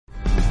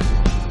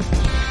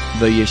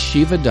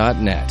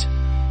theyeshiva.net.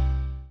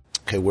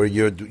 Okay, we're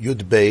Yud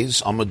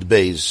Beis, Amud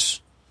Beis,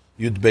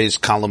 Yud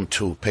Beis, column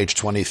 2, page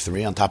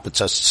 23, on top it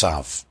says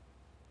Tzav.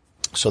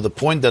 So the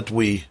point that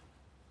we're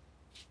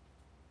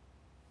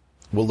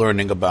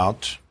learning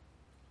about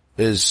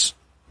is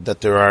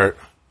that there are,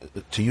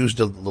 to use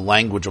the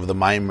language of the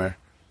Maimer,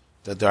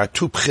 that there are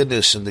two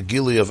pchidis in the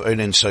Gili of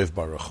Ein Sof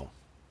Baruch Hu.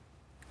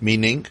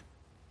 Meaning,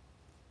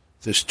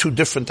 there's two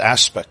different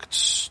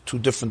aspects, two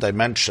different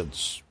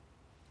dimensions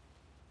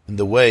in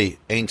the way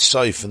Ein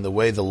Sof, in the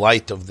way the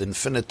light of the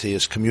infinity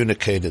is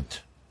communicated.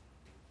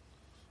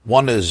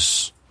 One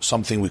is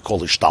something we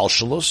call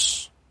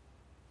Ishtalshalus,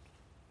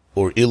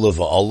 or Ila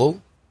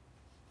Va'alul,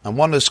 and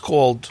one is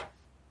called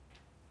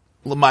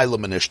L'mayla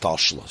min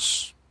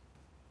Ishtalshalus.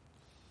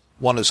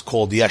 One is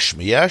called Yesh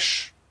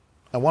Miyesh,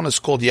 and one is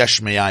called Yesh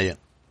Miyayin.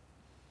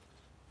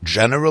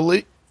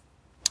 Generally,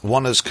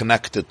 one is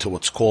connected to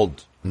what's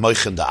called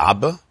Moichin de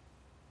Abba,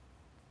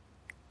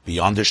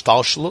 beyond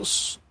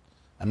Ishtalshalus,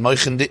 and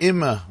Moichin de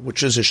Ima,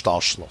 which is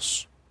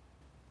Ishtalshalus.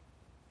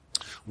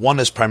 One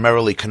is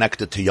primarily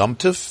connected to Yom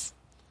Tov,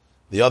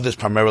 the other is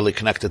primarily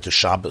connected to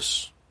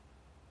Shabbos.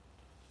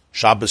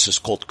 Shabbos is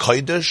called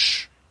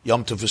Kodesh,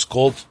 Yom Tov is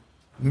called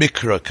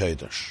Mikra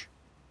Kodesh.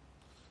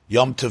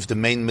 Yom Tov, the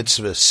main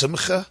mitzvah, is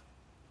Simcha.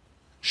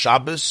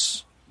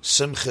 Shabbos,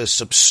 Simcha is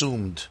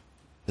subsumed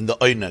in the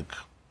Oineg.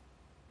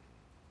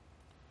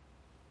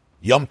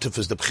 Yom Tov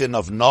is the pchin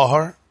of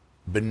Nahar,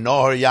 Ben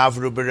Nahar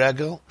Yavru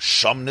Beregel,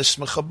 Sham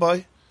Nismecha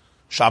Boy.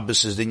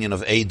 Shabbos is the union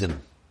of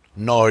Eden.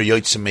 Nahar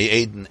Yotzei Me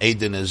Eden.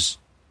 Eden is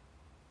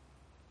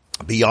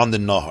beyond the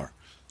Nahar.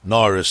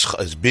 Nahar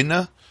is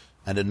Bina,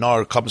 and the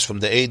Nahar comes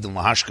from the Eden,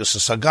 Lahashkas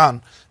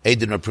Sagan.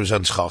 Eden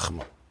represents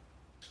Chachma.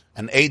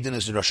 And Eden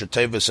is the Rosh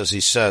Tevis, as he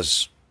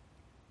says.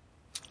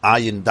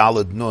 Ayin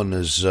Dalad Nun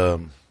is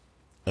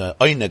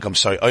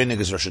Oineg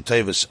is Rosh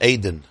Tevis,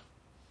 Eden,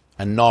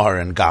 and Nahar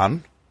and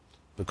Gan.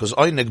 Because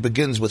Oineg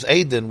begins with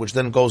Eden, which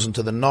then goes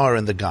into the Nahar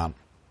and the Gan.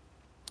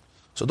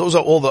 So those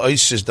are all the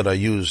oises that are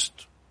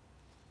used.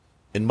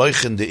 In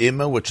Moichin de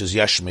Ima, which is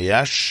Yesh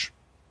Miyesh,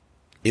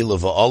 Ila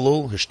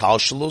Va'alul,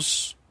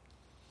 Hishtalshalus.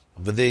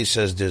 Over there he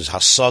says there's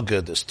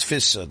Hasaga, there's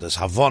Tfisa, there's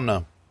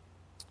Havana,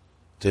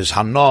 there's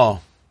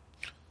Hana.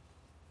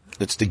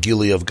 It's the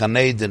Gili of Gan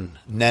Eden,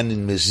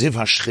 Nenin Miziv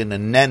HaShchina,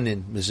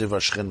 Nenin Miziv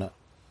HaShchina.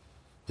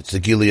 It's the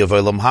Gili of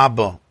Olam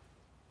Haba.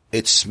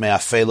 It's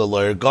Me'afela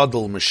Loyer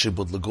Gadol,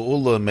 Me'shibud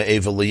L'Geula,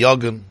 Me'eva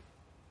L'Yagan.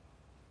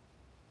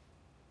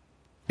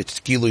 It's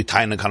Gilui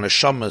Tainag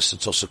HaNeshamas.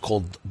 It's also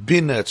called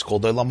Bina. It's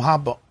called Olam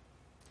Haba.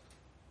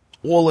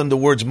 All in the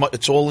words,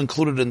 it's all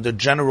included in the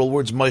general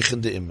words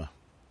Moichin de Ima.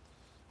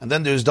 And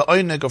then there's the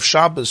Oineg of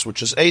Shabbos,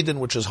 which is Eden,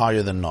 which is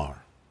higher than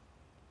Nar.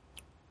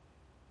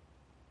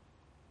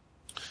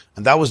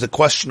 And that was the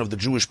question of the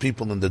Jewish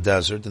people in the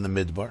desert, in the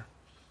Midbar.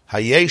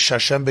 Hayesh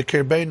Hashem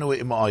b'kirbeinu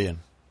im ayin.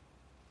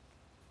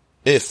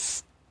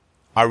 If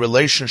our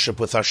relationship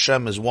with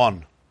Hashem is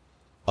one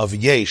of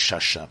Yesh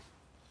Hashem,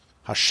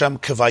 Hashem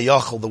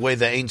Kevayachal, the way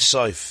the Ein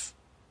Sof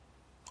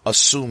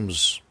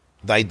assumes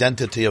the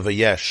identity of a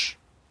Yesh,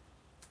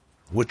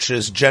 which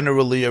is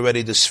generally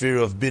already the sphere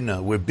of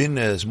Bina, where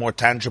Bina is more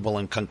tangible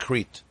and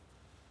concrete.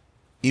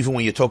 Even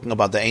when you're talking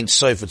about the Ein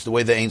Sof, it's the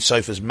way the Ein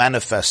Sof is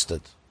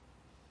manifested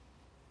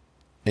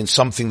in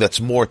something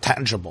that's more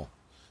tangible.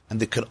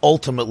 And there could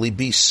ultimately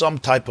be some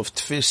type of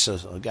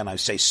tfisa, again I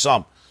say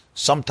some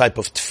type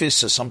of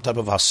tfisa, some type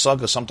of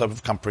hasaga, some type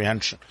of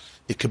comprehension.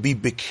 It could be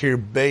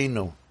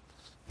bikirbeinu,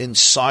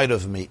 inside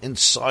of me,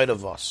 inside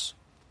of us.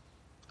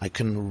 I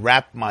can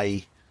wrap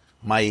my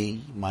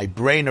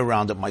brain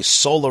around it, my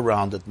soul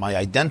around it, my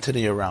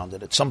identity around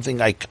it. It's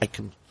something I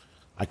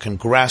can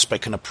grasp, I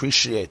can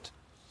appreciate,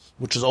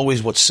 which is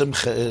always what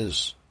simcha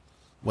is.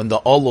 When the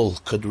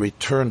olul could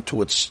return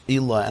to its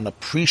ilah and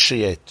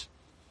appreciate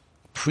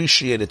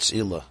its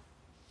ilah,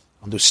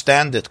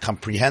 understand it,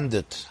 comprehend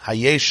it.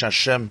 Hayesh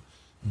Hashem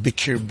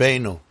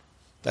bikirbeinu.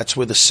 That's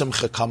where the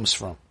simcha comes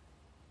from.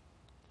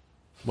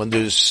 When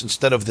there's,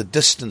 instead of the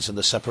distance and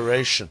the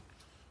separation,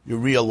 you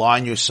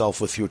realign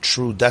yourself with your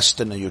true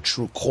destiny, your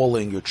true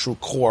calling, your true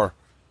core,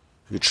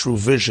 your true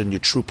vision, your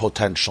true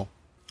potential.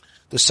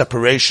 The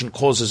separation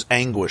causes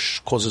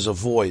anguish, causes a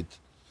void,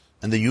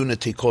 and the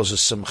unity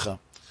causes simcha.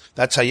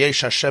 That's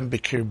Hayesh Hashem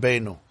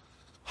b'kirbeinu.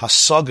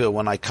 Hasaga,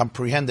 when I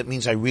comprehend it,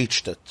 means I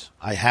reached it.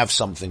 I have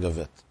something of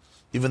it.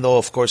 Even though,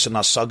 of course, in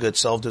Hasaga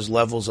itself, there's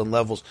levels and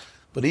levels.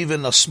 But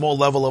even a small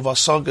level of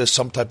Hasaga is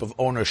some type of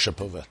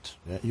ownership of it.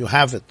 You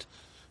have it.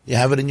 You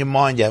have it in your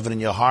mind, you have it in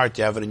your heart,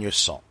 you have it in your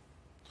soul.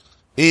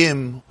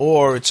 Im,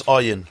 or it's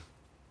ayin.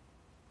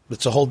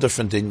 It's a whole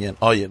different inyan,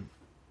 ayin.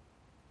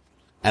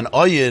 And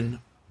ayin,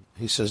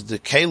 he says, the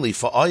keli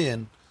for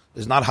ayin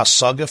is not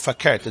Hasaga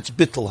fakert, it's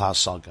bittul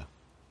Hasaga.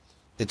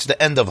 It's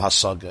the end of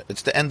Hasaga.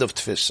 It's the end of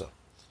Tfisa.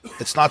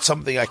 It's not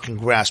something I can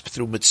grasp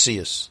through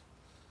Metzias.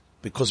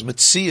 Because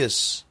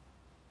Metzias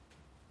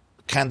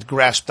can't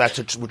grasp that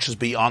which is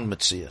beyond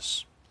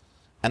Metzias.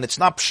 And it's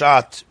not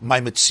pshat, my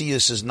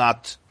Metzias is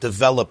not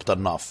developed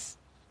enough.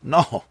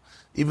 No.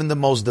 even the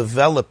most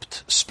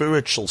developed,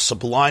 spiritual,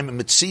 sublime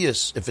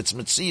Metzius, if it's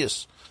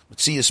Metzius,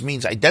 Metzius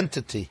means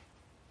identity.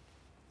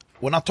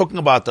 We're not talking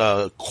about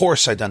a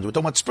coarse identity, we're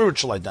talking about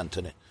spiritual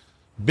identity.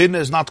 Bin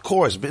is not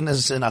coarse, bin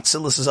is in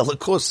Atzilus is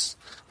Elikus,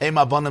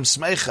 Eima Bonim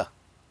Smecha.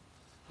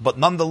 But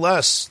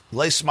nonetheless,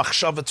 Leis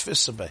Machshavet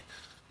Fisabe.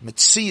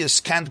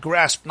 Metzius can't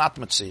grasp not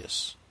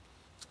Metzius.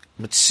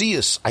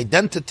 Metzius,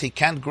 identity,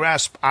 can't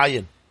grasp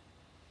ayin.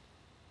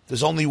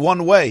 There's only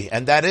one way,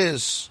 and that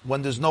is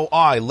when there's no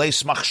I.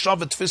 Leis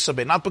Machshavet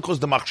Fisabe. Not because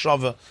the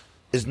Machshava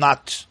is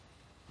not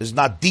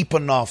deep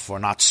enough, or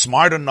not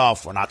smart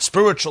enough, or not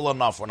spiritual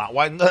enough, or not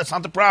wide. No, that's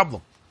not the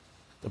problem.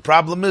 The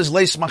problem is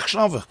Leis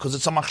Machshava, because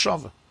it's a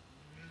Machshava.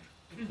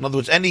 In other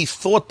words, any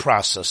thought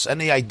process,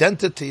 any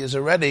identity is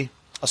already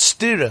a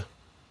stira.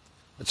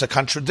 It's a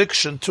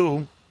contradiction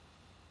to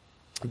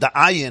the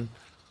ayin,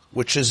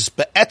 which is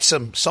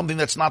be'etzem, something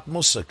that's not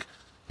musik.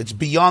 It's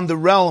beyond the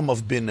realm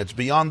of bin. It's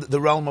beyond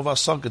the realm of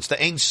asag. It's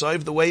the Ein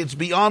Sof, the way it's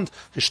beyond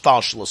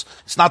Hishtalshlus.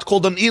 It's not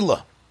called an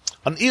ilah.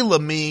 An ilah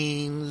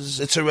means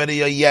it's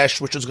already a yesh,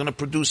 which is going to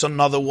produce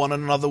another one,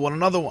 and another one,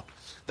 another one.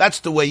 That's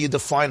the way you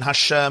define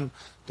Hashem.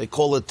 They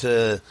call it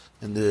in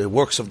the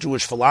works of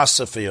Jewish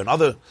philosophy and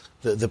other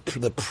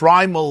the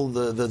primal,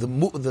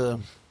 the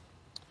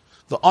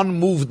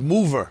unmoved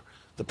mover,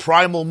 the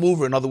primal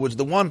mover. In other words,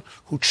 the one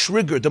who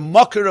triggered the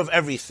mucker of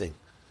everything.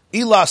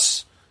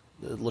 Ilas,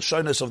 the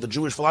Lashonis of the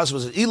Jewish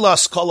philosophers,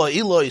 Ilas kala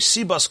Eloi,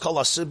 Sibas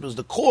kala Sibas,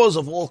 the cause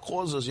of all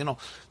causes. You know,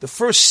 the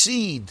first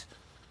seed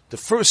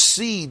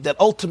that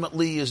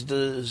ultimately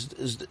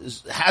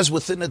has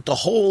within it the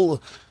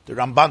whole. The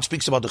Ramban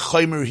speaks about the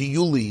Chaimer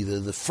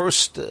Hiyuli, the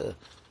first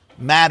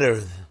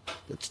matter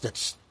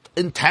that's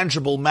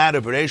intangible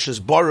matter,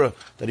 Bereshis Bara,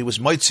 that he was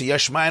Moitzi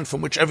Yeshman,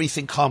 from which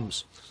everything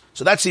comes.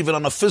 So that's even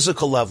on a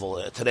physical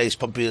level. Today's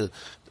what the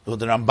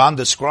Ramban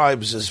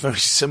describes is very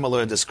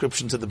similar in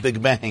description to the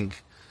Big Bang.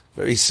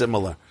 Very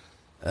similar.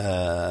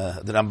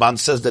 The Ramban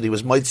says that he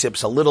was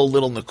Moitzi a little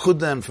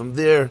Nekuda, and from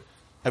there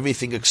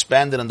everything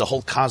expanded and the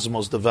whole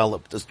cosmos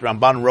developed. As the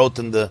Ramban wrote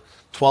in the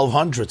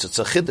 1200s, it's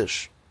a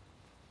Chiddush.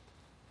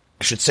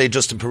 I should say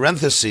just in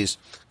parentheses,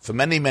 for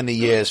many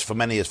years, for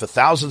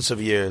thousands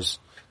of years,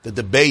 the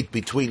debate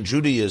between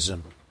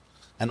Judaism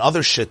and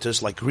other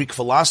shittas, like Greek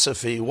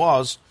philosophy,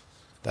 was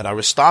that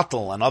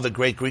Aristotle and other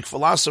great Greek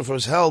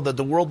philosophers held that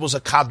the world was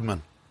a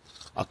kadmon.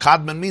 A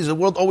kadmon means the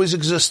world always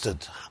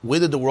existed. Where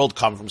did the world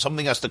come from?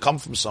 Something has to come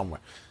from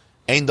somewhere.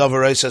 Ein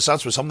davar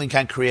eisesatz, where something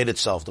can't create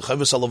itself. The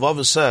Chovos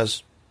HaLevavos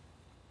says,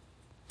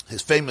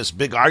 his famous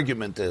big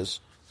argument is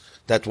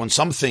that when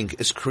something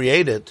is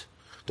created,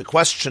 the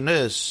question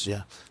is,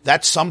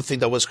 that something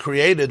that was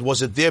created,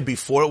 was it there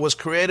before it was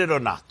created or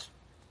not?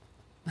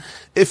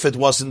 If it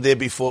wasn't there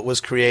before it was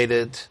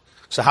created,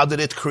 so how did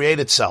it create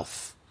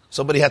itself?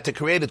 Somebody had to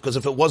create it, because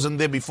if it wasn't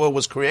there before it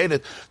was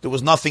created, there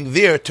was nothing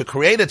there to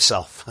create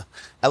itself.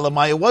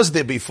 Elamaya was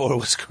there before it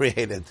was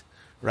created,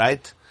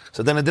 right?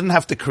 So then it didn't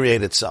have to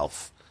create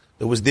itself.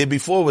 It was there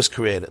before it was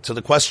created. So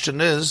the question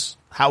is,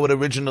 how it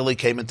originally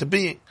came into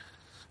being.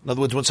 In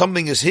other words, when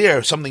something is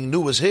here, something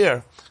new is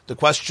here, the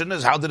question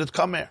is, how did it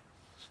come here?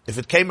 If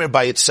it came here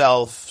by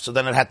itself, so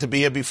then it had to be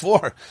here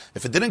before.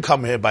 If it didn't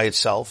come here by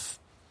itself,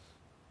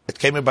 it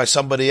came here by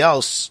somebody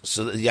else,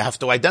 so you have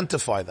to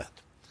identify that.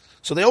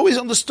 So they always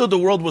understood the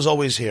world was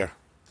always here.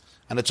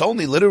 And it's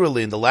only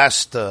literally in the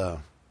last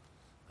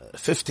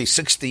 50,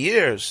 60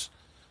 years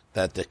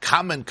that the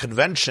common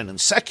convention in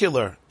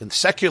secular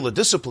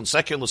discipline,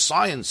 secular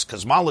science,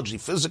 cosmology,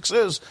 physics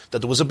is that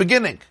there was a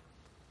beginning.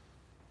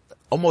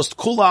 Almost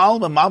kula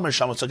alma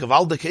mamasham, it's a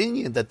gevaldik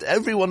inyan, that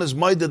everyone is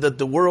minded that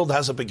the world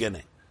has a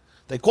beginning.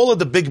 They call it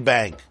the Big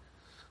Bang.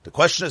 The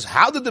question is,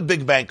 how did the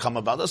Big Bang come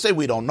about? They'll say,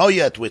 we don't know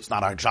yet. It's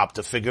not our job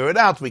to figure it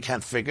out. We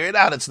can't figure it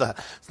out. It's not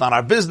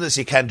our business.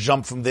 You can't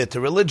jump from there to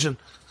religion.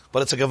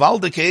 But it's a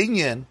gevaldik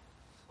inyan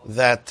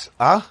that,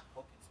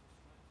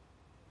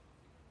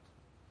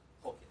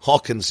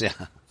 Hawkins,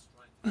 yeah.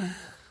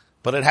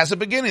 But it has a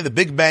beginning. The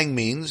Big Bang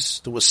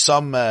means there was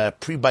some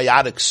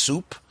prebiotic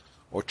soup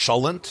or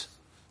cholent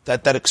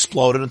that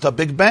exploded into a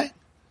Big Bang.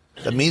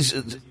 That means,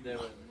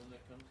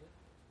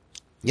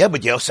 yeah,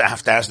 but you also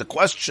have to ask the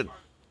question.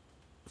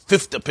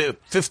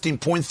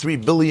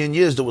 15.3 billion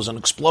years there was an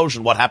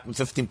explosion. What happened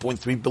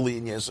 15.3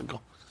 billion years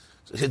ago?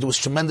 There was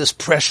tremendous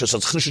pressure. So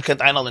it's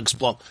can't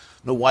explode.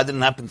 No, why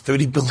didn't it happen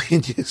 30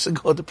 billion years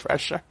ago? The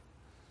pressure.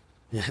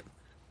 Yeah.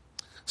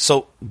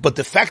 So, but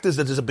the fact is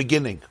that there's a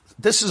beginning.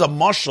 This is a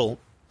marshal.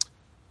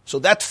 So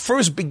that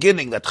first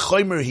beginning, that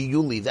Chaimer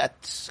Hiyuli,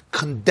 that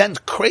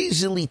condensed,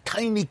 crazily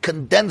tiny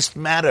condensed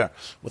matter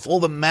with all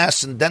the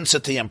mass and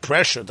density and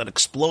pressure that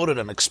exploded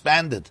and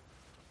expanded.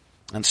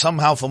 And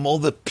somehow from all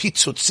the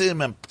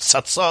pitzutzim and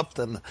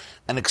ptsatzot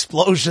and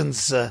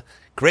explosions,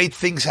 great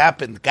things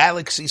happened.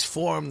 Galaxies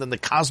formed and the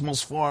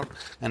cosmos formed.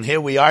 And here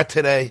we are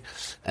today.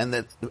 And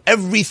that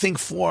everything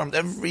formed,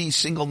 every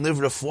single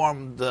nivra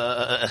formed.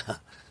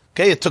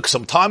 Okay, it took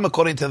some time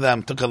according to them.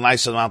 It took a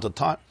nice amount of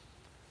time.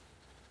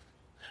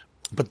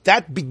 But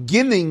that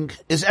beginning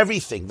is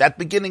everything. That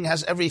beginning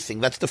has everything.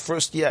 That's the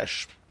first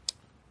yesh.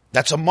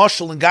 That's a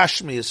mashal in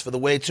Gashmius for the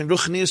way it's in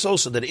Ruchnius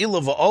also, that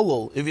Ila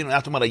va'olol, if you don't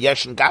have to about a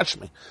yesh in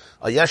Gashmi,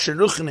 a yesh in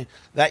Ruchni,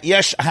 that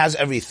yesh has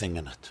everything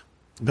in it.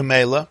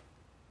 B'meila,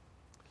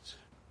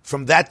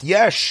 from that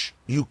yesh,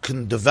 you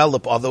can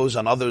develop others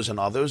and others and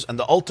others, and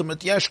the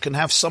ultimate yesh can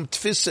have some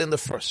tfisa in the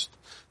first.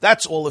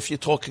 That's all if you're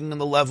talking on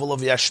the level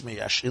of yesh mi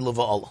yesh, Ila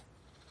va'olol.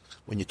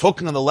 When you're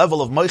talking on the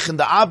level of Moichin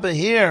da Abba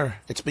here,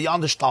 it's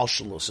beyond the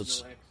shtalshalus.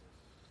 It's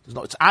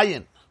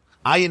ayin.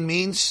 Ayin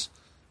means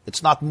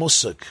it's not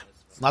musig,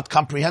 not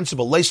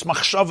comprehensible. Leis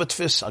machshava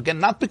tfisa. Again,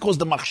 not because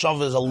the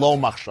machshava is a low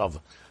machshava.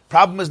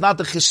 Problem is not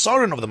the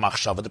chisorin of the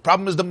machshava. The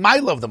problem is the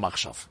maila of the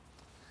machshava.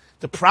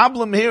 The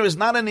problem here is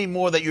not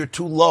anymore that you're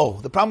too low.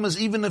 The problem is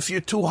even if you're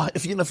too high,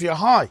 even if you're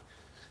high,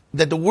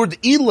 that the word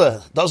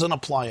ila doesn't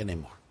apply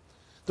anymore.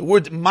 The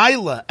word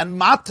maila and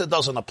mata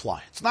doesn't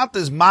apply. It's not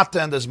there's mata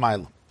and there's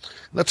maila.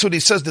 That's what he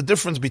says, the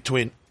difference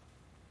between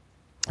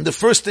the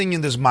first thing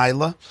in this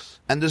maila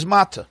and this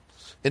mata.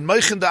 In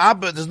Moichin da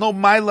Abba, there's no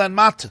maila and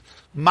mata.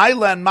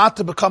 Maila and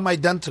mata become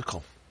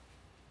identical.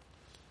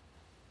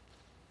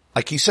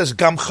 Like he says,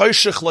 Gam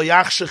choshech lo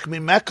yachshech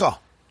mimeka.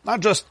 Not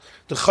just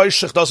the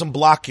choshech doesn't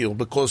block you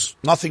because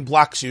nothing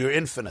blocks you, you're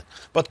infinite.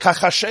 But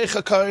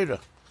kachashecha ka'ira.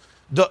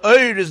 The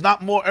oir is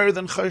not more oir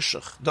than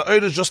choshech. The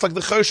oir is just like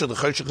the choshech. The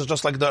choshech is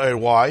just like the oir.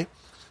 Why?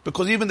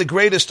 Because even the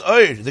greatest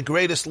oir, the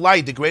greatest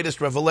light, the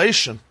greatest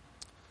revelation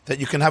that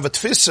you can have a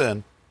tfisa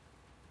in,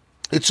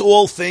 it's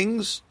all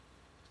things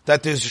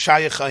that is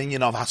shayach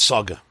ha'inyan of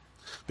hasaga.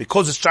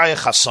 Because it's shayach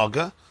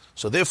hasaga,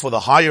 so therefore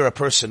the higher a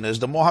person is,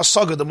 the more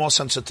hasaga, the more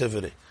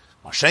sensitivity.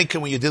 Mashenka,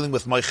 when you're dealing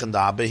with Moichin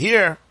da Abba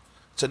here,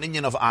 it's an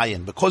inyan of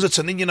ayin. Because it's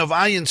an inyan of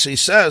ayin, so he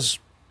says,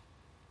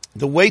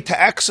 the way to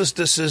access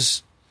this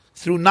is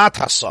through not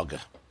hasaga.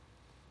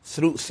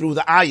 Through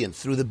the ayin,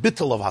 through the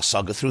bittul of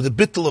hasaga, through the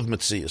bittul of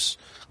mitzias,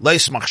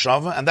 leis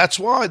machshava, and that's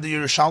why the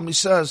Yerushalmi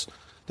says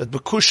that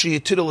bekushi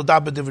yitidul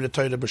adaba divrei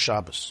Torah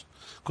b'Shabbos,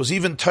 because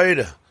even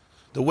Torah,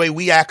 the way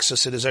we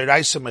access it is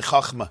eraisa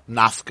mechachma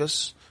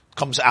nafkas, it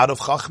comes out of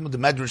chachma. The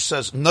Medrash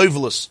says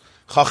novelus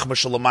chachma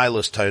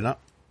shalamaylas Torah.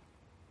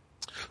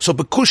 So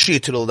bekushi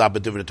yitidul adaba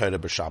divrei Torah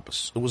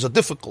b'Shabbos. It was a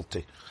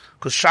difficulty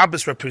because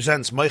Shabbos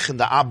represents Moichin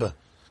da Abba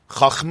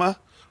chachma,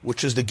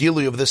 which is the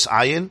gilui of this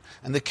ayin,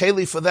 and the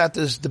keli for that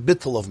is the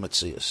bittul of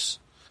Metzias.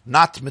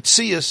 Not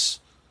Metzias,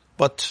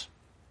 but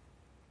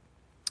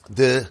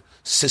the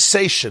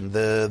cessation,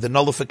 the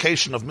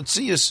nullification of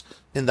Metzias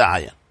in the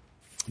ayin.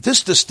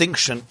 This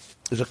distinction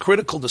is a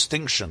critical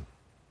distinction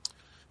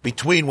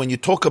between when you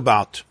talk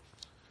about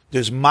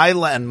there's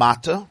Maila and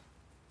Mata,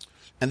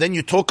 and then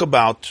you talk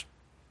about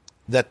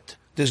that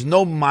there's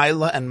no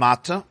Maila and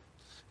Mata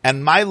are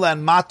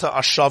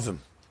shavim.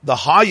 The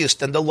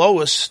highest and the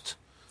lowest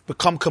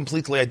become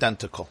completely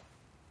identical.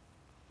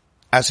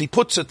 As he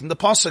puts it in the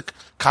pasuk,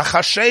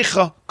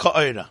 kachashecha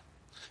ka'ira.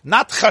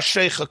 Not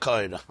chashecha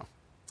ka'ira.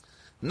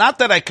 Not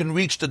that I can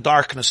reach the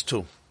darkness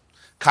too.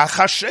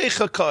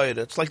 Kachashecha ka'ira.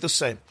 It's like the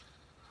same.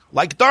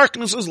 Like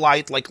darkness is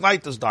light, like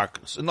light is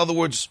darkness. In other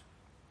words,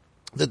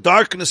 the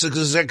darkness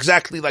is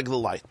exactly like the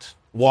light.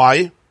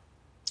 Why?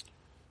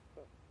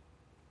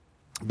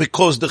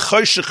 Because the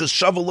choshech is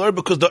shavuler,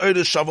 because the oir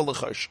is shavuler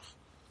choshech.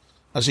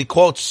 As he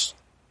quotes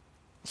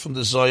from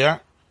the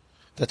Zohar,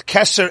 that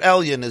Keser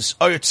Elyon is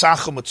oir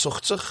tzachum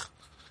etzuchtzach.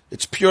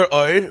 It's pure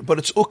oir, but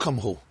it's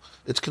ukamhu.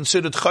 It's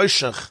considered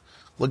choshech,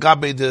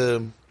 legabe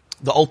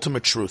the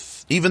ultimate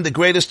truth. Even the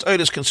greatest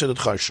oir is considered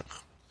choshech.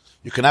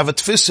 You can have a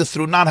tfisa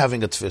through not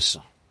having a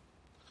tfisa.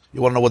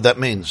 You want to know what that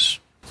means?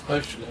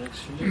 That's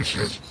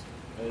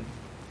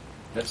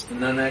the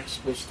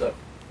non-accessible stuff.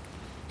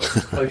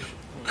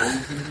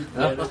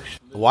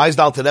 Why is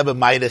the Alter Rebbe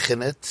meidich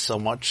in it so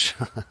much?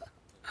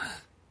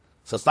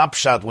 So it's not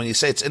pshat. When you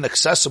say it's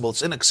inaccessible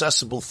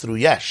through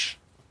yesh.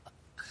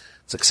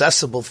 It's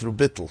accessible through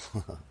bittul.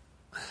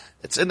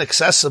 It's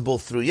inaccessible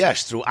through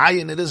yesh. Through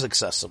ayin it is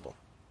accessible.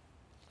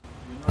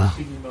 You're not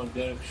speaking about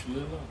derech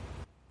shlila?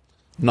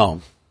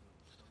 No.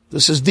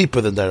 This is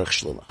deeper than derech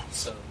shlila.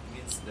 So it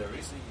means there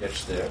is a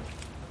yesh there.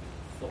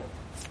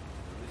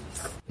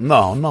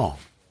 No.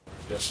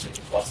 Just make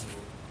it possible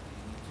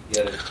to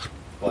get it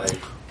by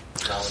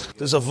knowledge.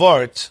 There's a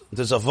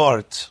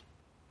vart.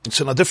 It's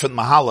in a different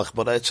mahalach,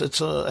 but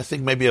it's I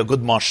think maybe a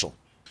good marshal.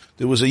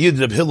 There was a Yid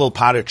Reb Hillel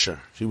Paritcher.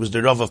 He was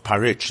the Rav of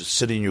Paritch, a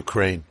city in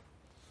Ukraine.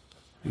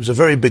 He was a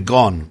very big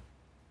gon.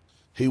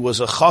 He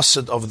was a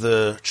chassid of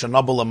the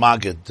Chernobyl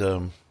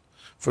Magid.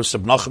 First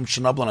Reb Nachum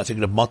Chernobyl, and I think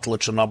Reb Motla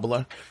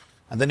Chernobyl.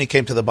 And then he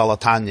came to the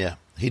Balatanya.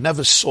 He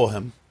never saw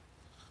him,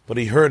 but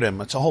he heard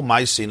him. It's a whole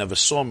maisi. He never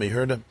saw him, he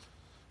heard him.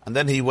 And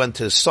then he went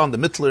to his son, the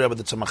Mittler Rebbe,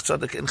 the Tzemach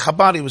Tzedek. In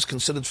Chabad, he was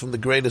considered from the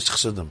greatest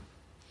chassidim.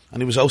 And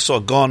he was also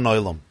a gon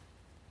oilam.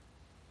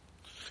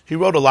 He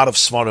wrote a lot of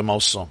svarim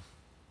also.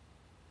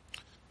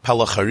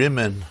 Pelach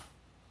Harimin,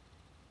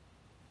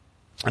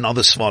 and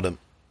other svarim.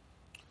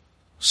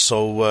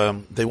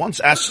 So they once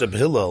asked Reb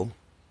Hillel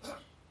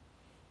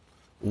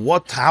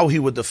how he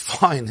would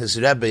define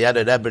his Rebbe. He had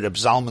a Rebbe, Reb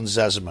Zalman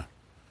Zezmer.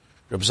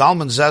 Reb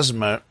Zalman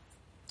Zezmer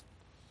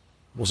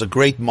was a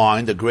great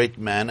mind, a great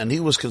man, and he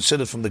was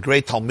considered from the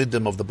great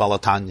Talmidim of the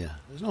Balatanya.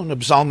 He's known as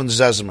Zalman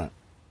Zezmer.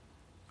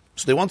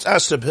 So they once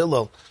asked Reb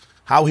Hillel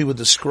how he would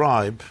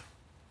describe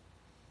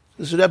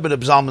this Rebbe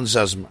Reb Zalman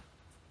Zezmer.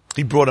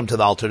 He brought him to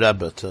the Alter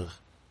Rebbe, to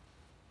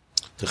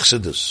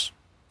Chassidus,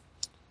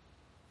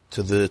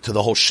 to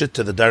the whole shit,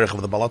 to the derech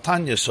of the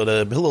Balatanya. So the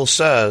Reb Hillel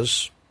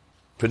says,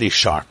 pretty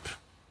sharp,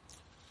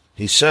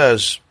 he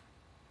says,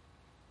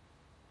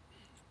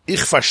 Ich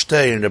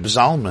verstehe in Reb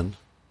Zalman,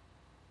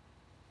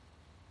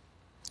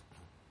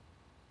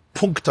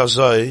 Punkt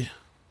azoi,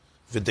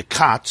 wie de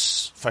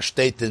Katz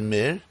versteht in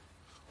mir,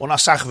 und a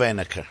sach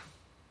weniger.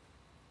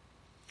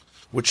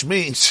 Which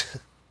means,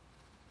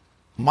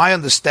 my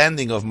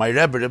understanding of my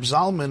Rebbe Reb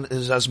Zalman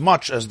is as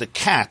much as the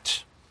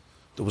cat,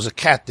 there was a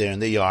cat there in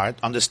the yard,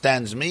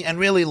 understands me, and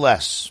really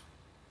less.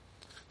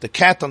 The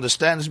cat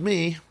understands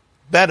me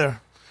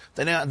better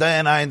than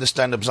I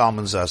understand Reb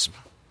Zalman Zezmer.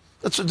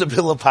 That's what the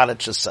Bill of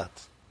Parach said.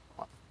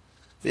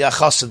 V'ya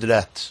chassid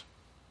ret.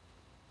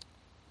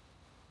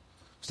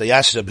 So they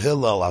asked Reb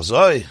Hillel,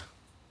 Azoi,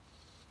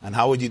 and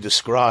how would you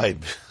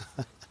describe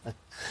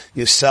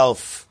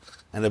yourself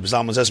and Reb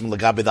Zalman Zezmer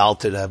l'gabe the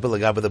Alter Rebbe,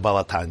 l'gabe the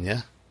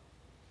Balatanya?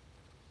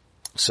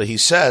 So he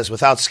says,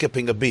 without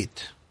skipping a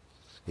beat,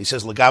 he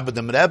says, l'gabe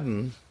dem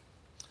Rebbe,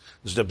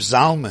 is Reb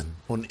Zalman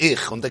und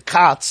ich und der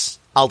Katz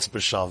als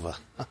Beshava.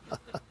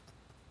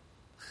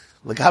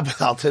 L'gabe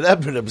the Alter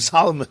Rebbe, Reb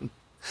Zalman,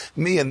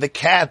 me and the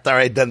cat are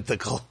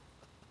identical.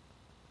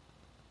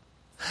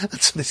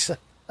 That's what he said.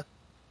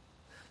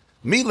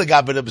 Me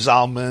l'gabe Reb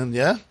Zalman,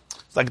 yeah?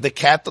 It's like the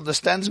cat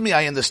understands me,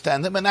 I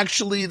understand him, and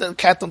actually the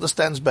cat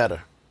understands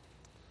better.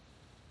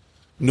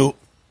 No,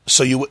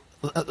 so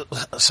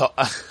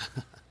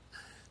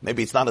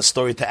maybe it's not a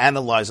story to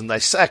analyze and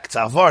dissect,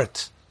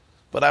 avart,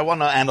 but I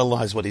want to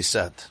analyze what he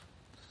said.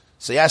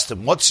 So he asked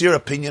him, what's your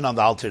opinion on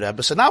the Alter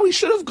Rebbe? So now he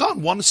should have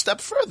gone one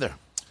step further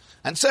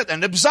and said,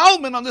 and Reb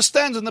Zalman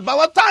understands in the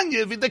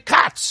Balatanya, wie the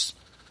Katz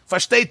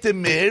versteht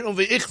in mir, und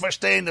wie ich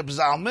verstehe in Reb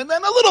Zalman, and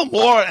a little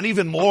more, and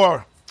even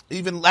more,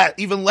 even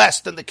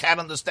less than the cat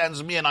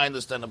understands me and I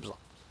understand Reb Zalman.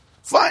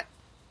 Fine.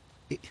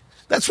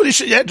 That's what he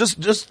should, yeah,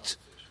 just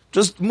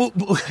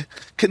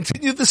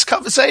continue this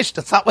conversation.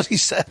 That's not what he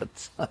said.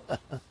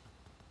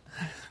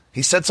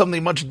 He said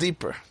something much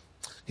deeper.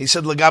 He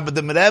said, L'gabe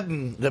dem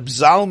Rebbe, Reb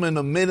Zalman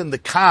und mir and the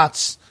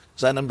Katz,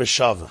 seinen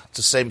Beshava. It's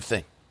the same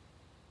thing.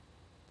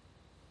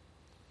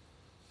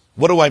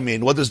 What do I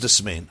mean? What does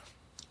this mean?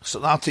 So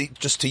now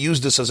just to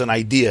use this as an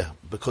idea,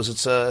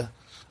 because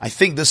I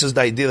think this is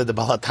the idea that the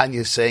Balatanya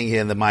is saying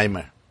here in the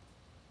Maimer.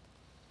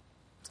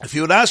 If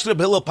you would ask Reb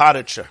Hillel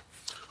Parach,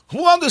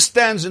 who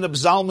understands in Reb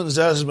Zalman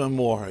Zezmer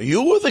more,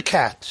 you or the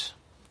cat?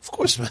 Of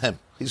course, him.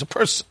 He's a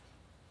person.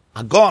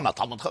 A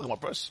Talmud Chacham, a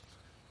person.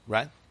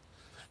 Right?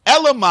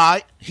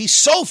 Elamai, he's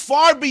so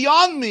far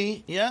beyond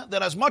me, yeah,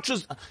 that as much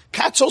as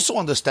cats also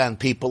understand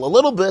people a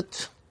little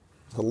bit.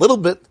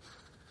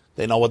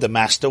 They know what the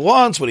master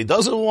wants, what he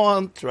doesn't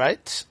want,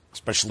 right?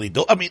 Especially,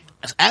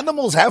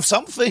 animals have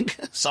something.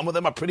 Some of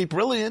them are pretty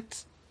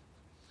brilliant.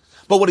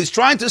 But what he's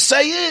trying to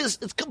say is,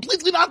 it's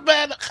completely not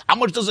bad. How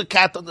much does a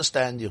cat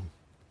understand you?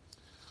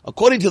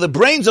 According to the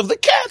brains of the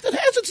cat, it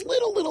has its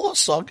little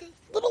asag,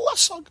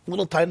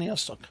 little tiny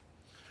asag.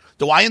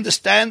 Do I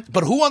understand?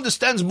 But who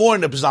understands more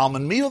in Reb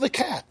Zalman, me or the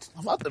cat?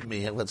 Not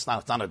me. It's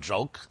not a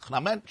joke.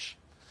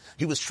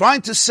 He was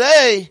trying to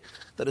say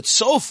that it's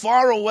so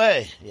far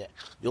away. Yeah.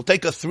 You'll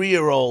take a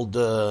 3-year-old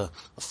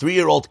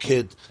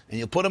kid, and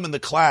you'll put him in the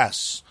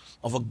class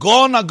of a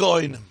Gon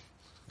Agoinim.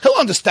 He'll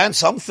understand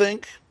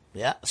something.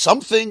 Yeah,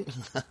 something.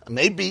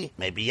 maybe,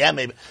 yeah,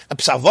 maybe. A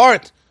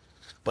psavart.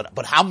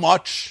 But how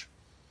much?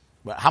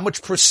 How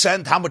much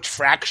percent? How much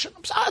fraction?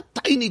 A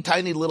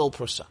tiny little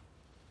percent.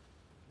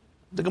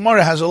 The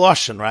Gemara has a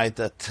lashon, right?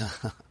 That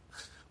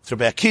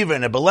Rebbe Akiva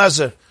and Rebbe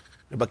Lezer,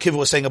 Rebbe Akiva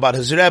was saying about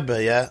his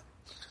Rebbe, yeah,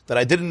 that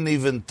I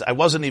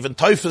wasn't even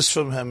teufus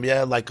from him,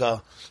 yeah,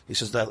 he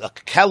says that a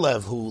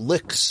kelev who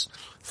licks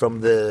from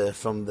the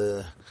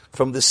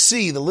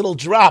sea, the little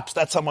drops,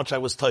 that's how much I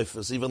was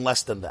teufus, even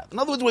less than that. In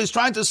other words, what he's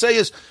trying to say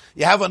is,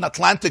 you have an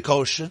Atlantic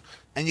Ocean,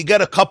 and you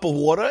get a cup of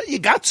water, you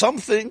got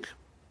something.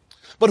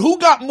 But who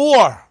got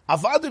more?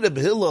 Avad Reb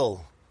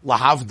Hillel,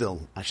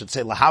 Lahavdil, I should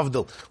say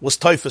Lahavdil, was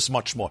teufus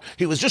much more.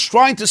 He was just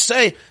trying to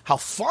say how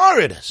far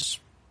it is.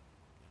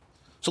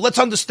 So let's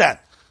understand.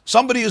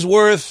 Somebody is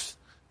worth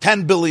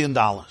 $10 billion.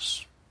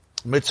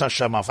 Mitzvah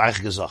Hashem auf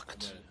euch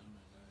gesagt.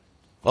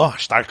 Oh,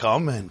 starke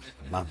Amen.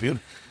 Not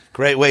beautiful.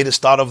 Great way to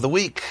start off the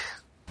week.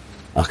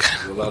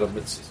 Okay. A lot of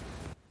mitzvahs.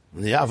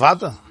 Yeah,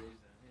 warte.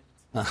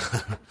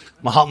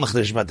 Mahal noch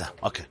nicht bei da.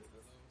 Okay.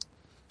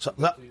 So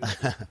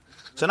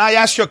now I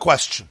ask you a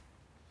question.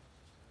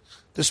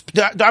 There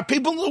are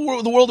people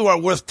in the world who are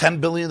worth 10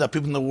 billion, there are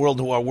people in the world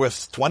who are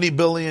worth 20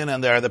 billion,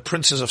 and there are the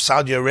princes of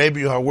Saudi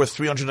Arabia who are worth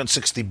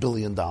 $360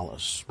 billion.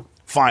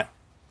 Fine.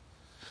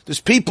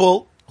 There's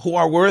people who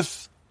are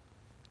worth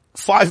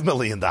 $5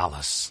 million.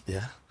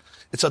 Yeah.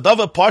 It's a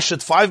dava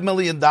pashut, $5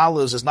 million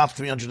is not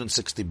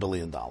 $360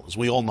 billion.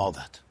 We all know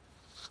that.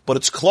 But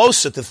it's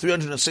closer to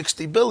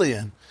 $360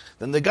 billion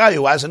than the guy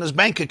who has in his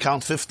bank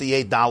account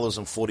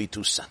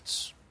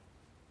 $58.42.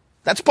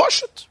 That's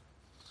Pashut.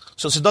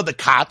 So it's not the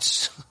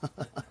Katz,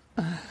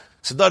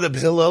 it's not the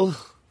Hillel,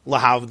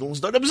 Lahavdil,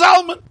 it's not the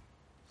Zalman.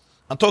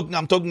 I'm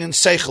talking in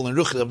Seichel, in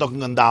Ruchel, I'm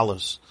talking in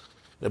dollars.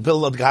 The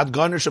bill that God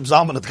garnish,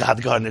 Zalman that God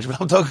garnish,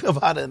 but I'm talking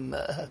about in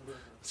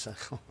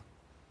Seichel.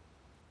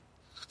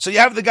 So you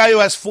have the guy who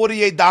has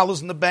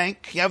 $48 in the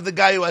bank, you have the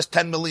guy who has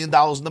 $10 million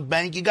in the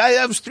bank, you guy who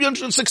has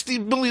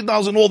 $360 million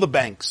in all the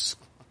banks.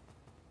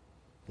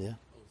 Yeah.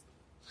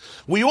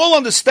 We all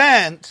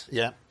understand,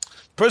 yeah.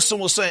 Person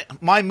will say,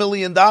 my $1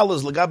 million,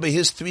 Lagabe,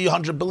 his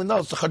 $300 billion.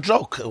 It's a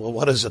joke.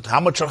 What is it? How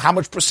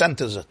much percent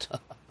is it?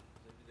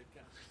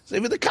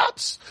 Save the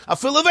cuts. A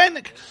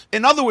filavenik.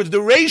 In other words,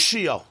 the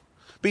ratio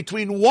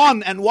between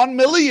 1 and 1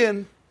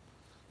 million,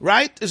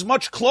 right, is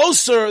much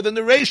closer than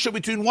the ratio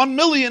between 1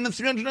 million and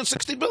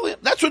 360 billion.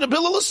 That's what the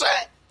Hillel is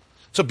saying.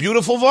 It's a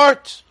beautiful word.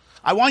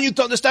 I want you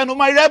to understand who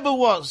my Rebbe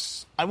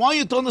was. A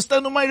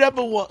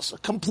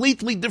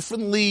completely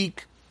different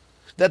league.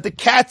 That the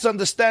Katz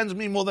understands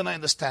me more than I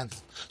understand.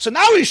 So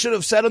now he should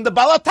have said, and the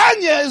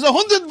Balatanya is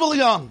 100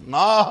 billion.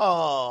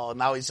 No,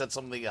 now he said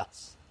something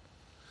else.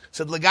 He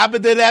said, Legabe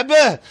de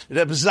Rebbe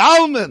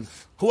Zalman,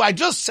 who I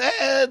just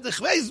said, the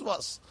Chveis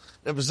was.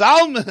 Rebbe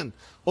Zalman,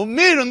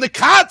 Umir, and the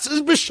Katz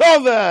is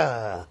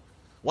Beshove.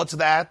 What's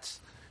that?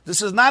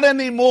 This is not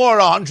anymore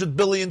 100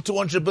 billion,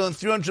 200 billion,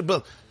 300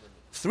 billion.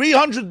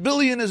 300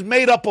 billion is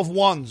made up of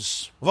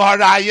ones.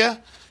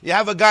 Vaharaya. You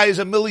have a guy who's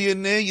a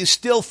millionaire, you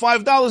steal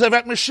 $5,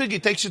 Avak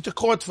Meshigi takes you to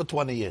court for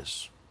 20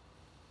 years.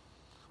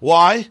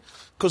 Why?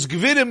 Because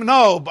Gvirim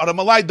know, but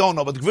Amalai don't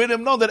know, but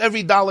Gvirim know that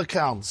every dollar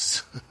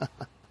counts.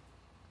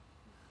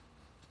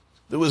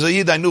 There was a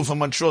Yid I knew from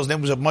Montreal, his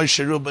name was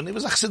Moshe Rubin, he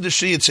was a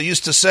Chassidish Yid, so he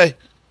used to say,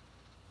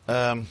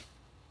 Al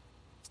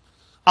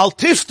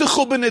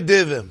tiftechu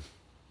b'nedivim,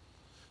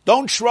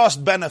 don't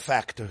trust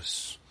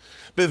benefactors.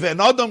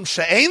 B'ven adam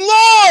she'ein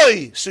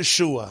loy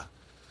seshua.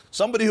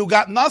 Somebody who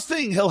got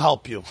nothing, he'll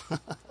help you.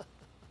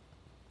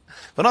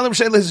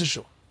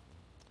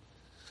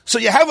 So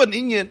you have an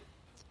Inyan,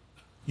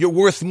 you're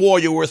worth more.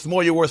 Let's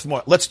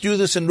do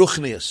this in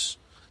Ruchnius.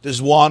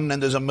 There's 1,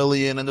 and there's 1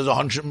 million, and there's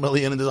 100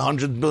 million, and there's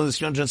 100 billion,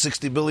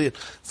 360 billion.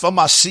 From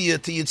Asiya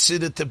to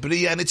Yitzida to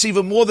Bria, and it's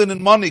even more than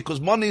in money,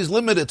 because money is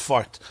limited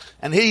for it.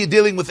 And here you're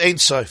dealing with Ein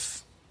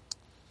Sof.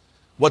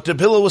 What the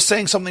Hillel was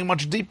saying, something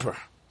much deeper.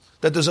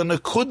 That there's a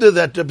nekuda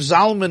that Reb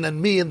Zalman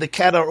and me and the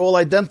cat are all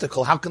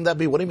identical. How can that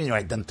be? What do you mean you're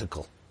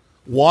identical?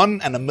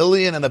 1 and 1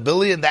 million and 1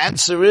 billion? The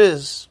answer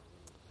is,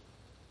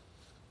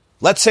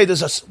 let's say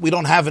we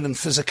don't have it in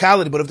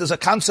physicality, but if there's a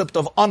concept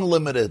of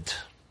unlimited.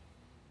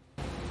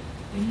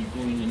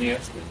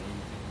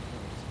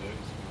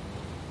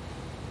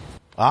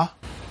 Huh?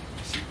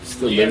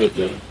 Still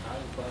limited.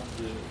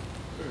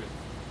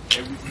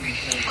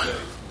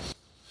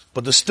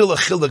 But there's still a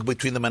chiluk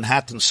between the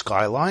Manhattan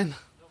skyline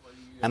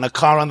and a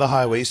car on the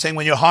highway. He's saying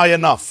when you're high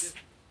enough.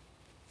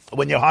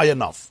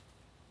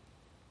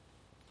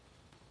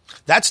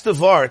 That's the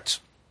vart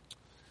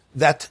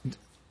that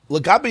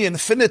Lagabi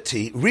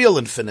infinity, real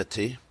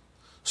infinity,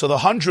 so the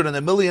 100 and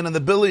the million and the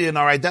billion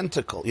are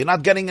identical. You're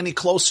not getting any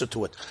closer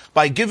to it.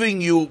 By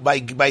getting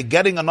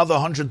another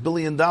 $100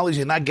 billion,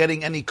 you're not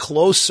getting any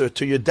closer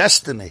to your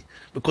destiny.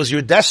 Because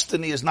your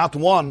destiny is not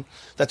one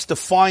that's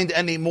defined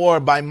anymore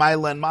by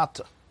Maila and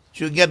Mata.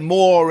 You get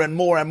more and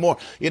more and more.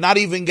 You're not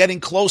even getting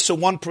closer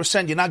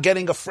 1%. You're not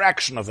getting a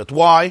fraction of it.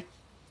 Why?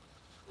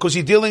 Because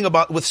you're dealing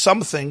with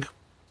something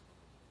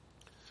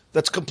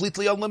that's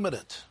completely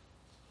unlimited.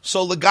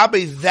 So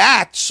Legabe,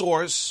 that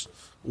source,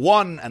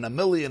 1 and 1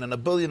 million and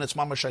 1 billion, it's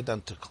mamash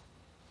identical.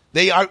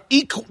 They are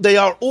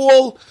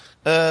all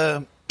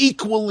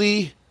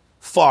equally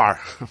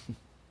far.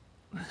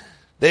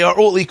 They are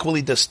all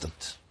equally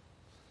distant.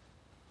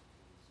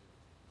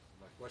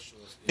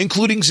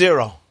 Including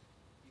 0.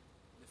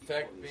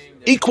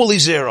 Equally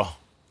 0.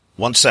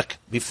 1 second.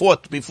 Before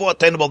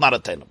attainable, not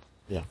attainable.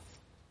 Yeah.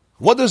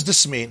 What does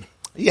this mean?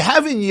 You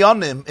have in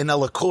Yonim, in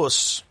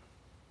Elikus,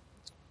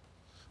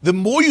 the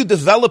more you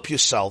develop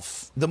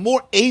yourself, the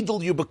more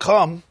edel you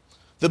become,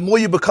 the more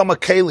you become a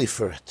keli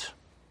for it.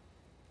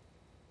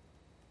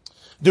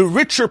 The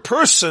richer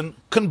person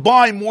can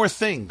buy more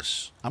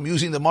things. I'm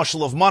using the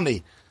mashal of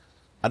money.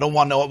 I don't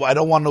want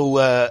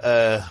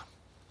to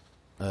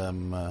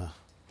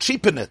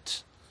cheapen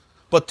it.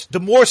 But the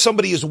more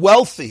somebody is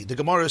wealthy, the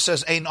Gemara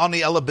says, Ein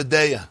ani ela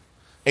b'deya,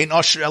 Ein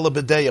asher ela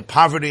b'deya,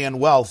 poverty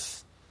and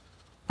wealth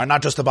are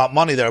not just about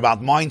money, they're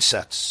about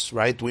mindsets,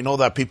 right? We know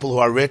there are people who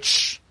are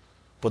rich,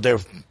 but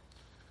they're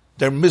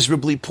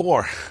miserably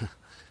poor.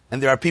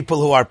 And there are people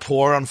who are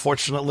poor,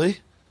 unfortunately,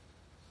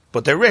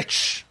 but they're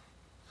rich.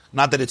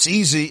 Not that it's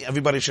easy,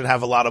 everybody should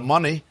have a lot of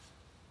money,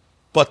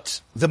 but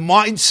the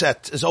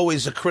mindset is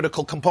always a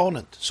critical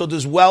component. So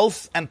there's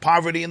wealth and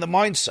poverty in the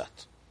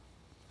mindset.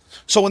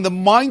 So in the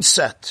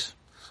mindset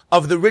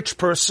of the rich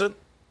person,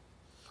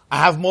 I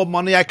have more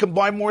money, I can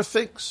buy more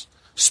things.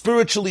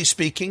 Spiritually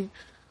speaking,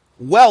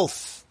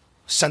 wealth,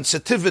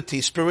 sensitivity,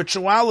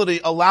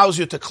 spirituality allows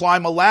you to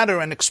climb a ladder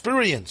and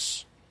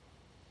experience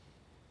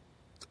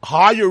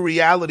higher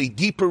reality,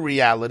 deeper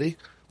reality,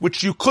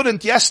 which you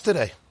couldn't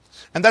yesterday.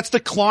 And that's the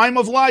climb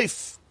of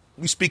life.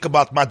 We speak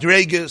about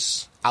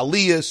madregas,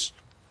 aliyas,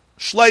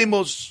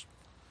 shleimus.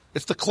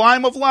 It's the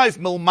climb of life,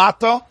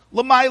 milmata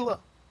lamaila.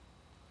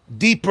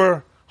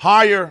 Deeper,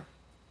 higher.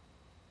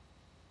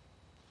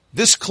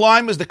 This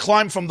climb is the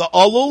climb from the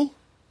alul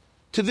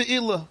to the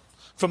ilah,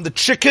 from the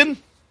chicken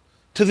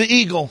to the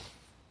eagle,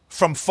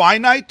 from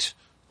finite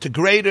to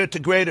greater,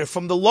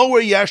 from the lower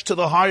yesh to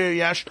the higher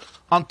yesh,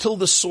 until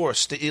the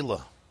source, the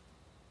ilah.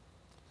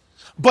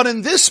 But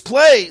in this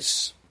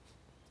place,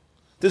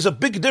 there's a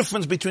big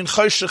difference between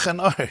choshech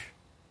and or. A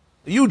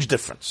huge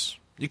difference.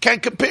 You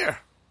can't compare.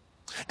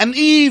 And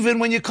even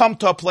when you come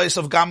to a place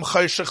of gam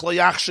choshech lo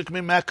yachshik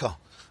mimeka,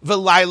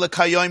 v'layla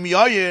kayom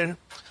yoyer,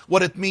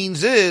 what it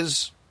means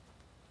is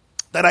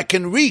that I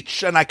can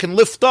reach and I can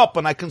lift up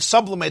and I can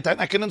sublimate and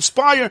I can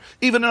inspire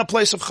even in a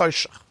place of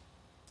choshech.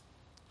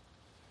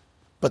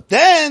 But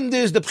then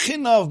there's the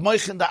bchina of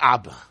moichin da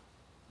abba.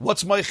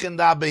 What's moichin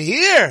da abba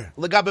here?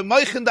 Legabe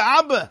moichin da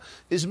abba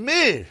is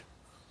mir.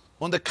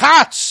 On the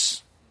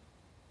katz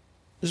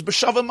is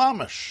b'shava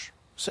mamash.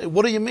 Say,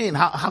 what do you mean?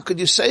 How could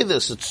you say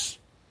this?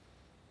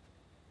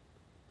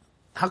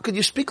 How could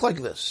you speak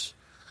like this?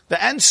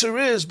 The answer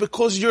is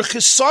because your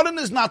chisaron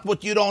is not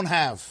what you don't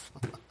have.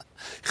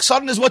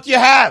 Chisaron is what you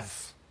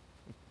have.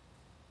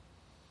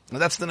 And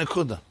that's the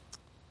nekuda.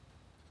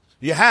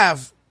 You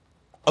have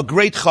a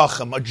great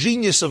chacham, a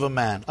genius of a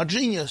man, a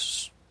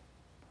genius.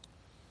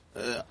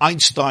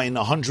 Einstein,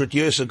 100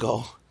 years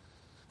ago,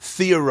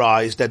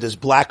 theorized that there's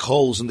black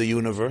holes in the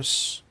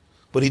universe,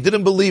 but he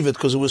didn't believe it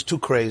because it was too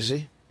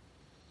crazy.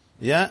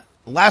 Yeah?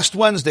 Last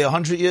Wednesday,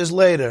 100 years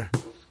later,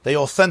 they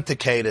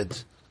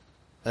authenticated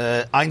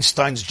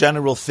Einstein's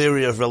general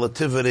theory of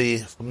relativity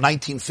from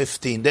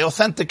 1915. They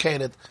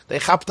authenticated, they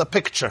chapped a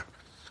picture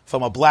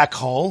from a black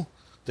hole,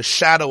 the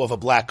shadow of a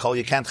black hole.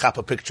 You can't chap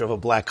a picture of a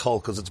black hole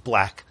because it's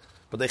black.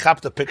 But they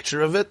chapped a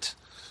picture of it.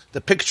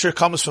 The picture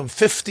comes from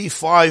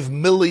 55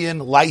 million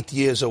light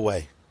years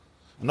away.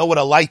 You know what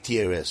a light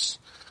year is?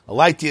 A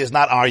light year is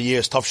not our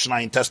years,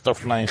 Tafshnayin Tes,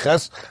 Tafshnayin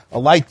Ches. A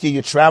light year,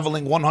 you're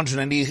traveling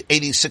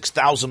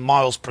 186,000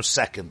 miles per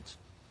second.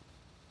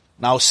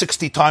 Now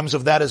 60 times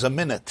of that is a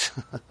minute.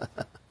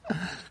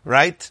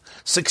 Right?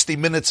 60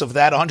 minutes of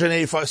that,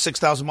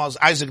 186,000 miles.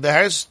 Isaac the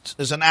Hurst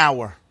is an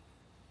hour.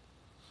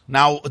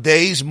 Now,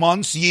 days,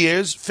 months,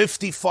 years,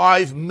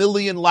 55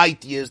 million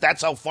light years.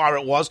 That's how far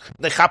it was.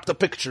 They chapped a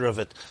picture of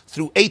it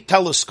through 8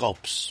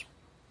 telescopes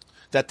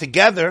that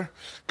together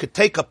could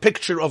take a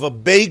picture of a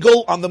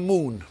bagel on the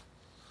moon.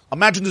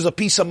 Imagine there's a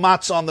piece of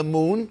matzah on the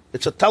moon.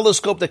 It's a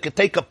telescope that could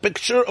take a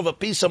picture of a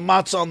piece of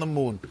matzah on the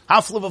moon.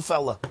 Half of a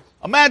fella.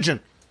 Imagine.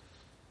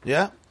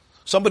 Yeah?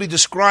 Somebody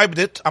described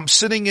it. I'm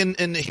sitting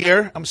in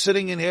here.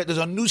 There's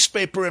a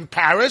newspaper in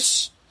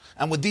Paris.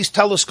 And with these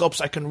telescopes,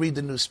 I can read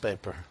the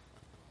newspaper.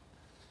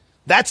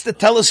 That's the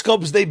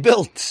telescopes they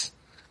built.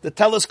 The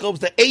telescopes,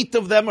 the 8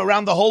 of them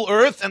around the whole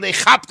earth, and they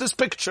chapped this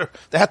picture.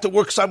 They had to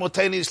work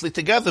simultaneously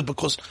together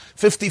because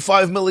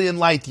 55 million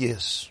light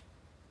years.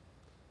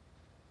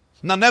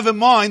 Now never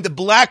mind, the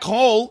black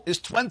hole is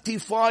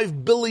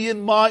 25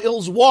 billion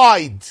miles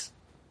wide.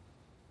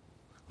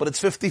 But it's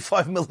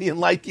 55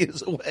 million light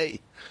years away.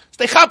 So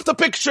they chapped the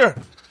picture.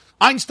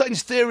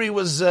 Einstein's theory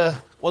was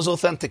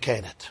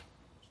authenticated.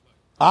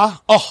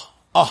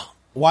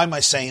 Why am I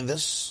saying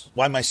this?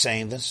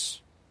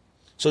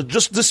 So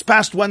just this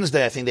past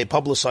Wednesday, I think they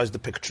publicized the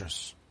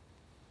pictures.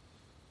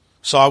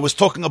 So I was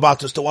talking about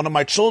this to one of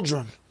my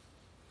children.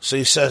 So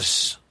he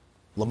says,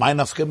 L'may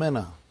nafka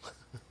mina.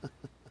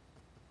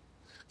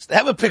 So they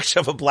have a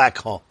picture of a black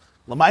hole.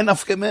 L'may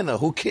nafka mina,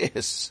 who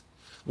cares?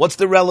 What's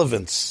the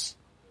relevance?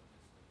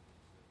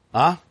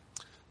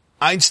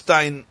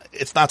 Einstein,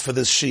 it's not for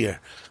this shiur,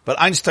 but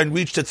Einstein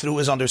reached it through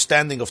his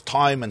understanding of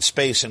time and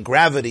space and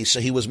gravity, so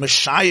he was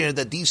mashayir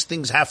that these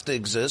things have to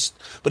exist,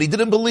 but he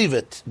didn't believe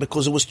it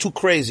because it was too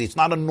crazy. It's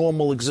not a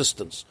normal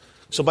existence.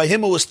 So by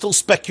him it was still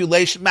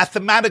speculation.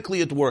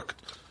 Mathematically it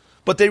worked.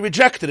 But they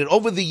rejected it.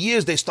 Over the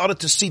years they started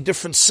to see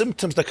different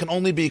symptoms that can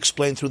only be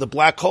explained through the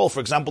black hole. For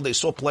example, they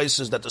saw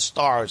places that the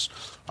stars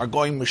are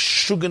going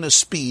meshugana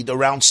speed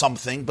around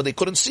something, but they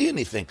couldn't see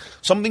anything.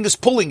 Something is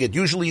pulling it.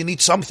 Usually you need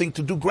something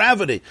to do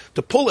gravity,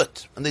 to pull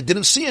it, and they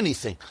didn't see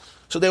anything.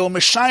 So they were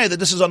meshayah that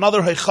this is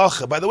another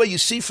heichacha. By the way, you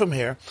see from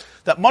here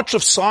that much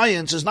of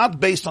science is not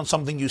based on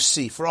something you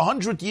see. For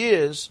 100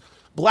 years,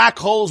 black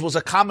holes was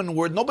a common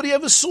word. Nobody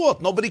ever saw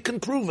it. Nobody can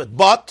prove it.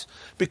 But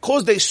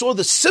because they saw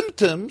the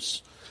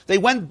symptoms, they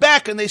went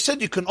back and they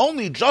said you can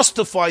only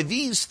justify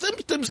these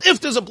symptoms if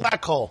there's a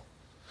black hole.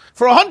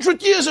 For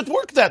 100 years it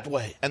worked that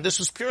way, and this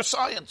is pure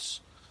science.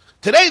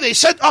 Today they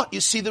said, you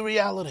see the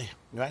reality,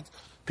 right?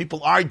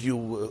 People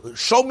argue,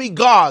 show me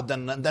God,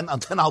 and then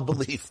I'll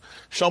believe.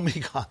 Show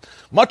me God.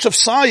 Much of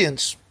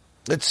science,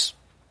 it's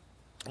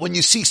when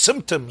you see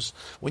symptoms,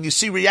 when you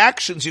see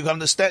reactions, you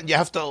understand, you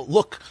have to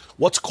look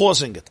what's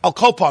causing it. I'll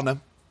call upon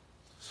them.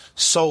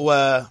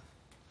 So,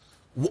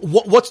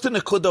 what's the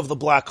nekuda of the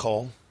black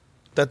hole?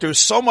 That there's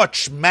so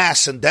much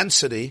mass and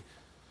density,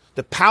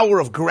 the power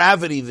of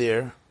gravity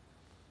there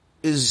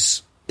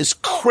is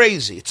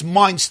crazy. It's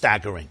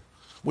mind-staggering,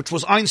 which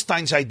was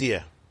Einstein's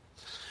idea.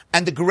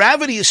 And the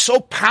gravity is so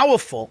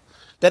powerful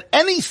that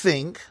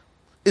anything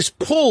is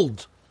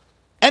pulled,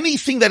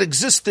 anything that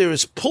exists there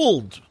is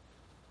pulled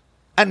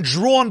and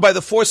drawn by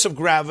the force of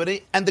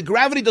gravity, and the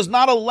gravity does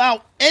not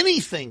allow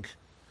anything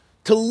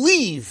to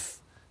leave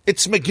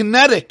its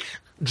magnetic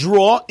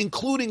draw,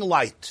 including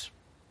light.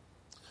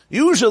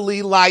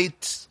 Usually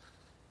light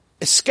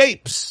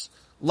escapes.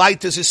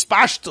 Light is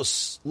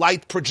hispashtus.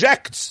 Light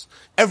projects.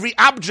 Every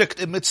object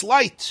emits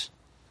light.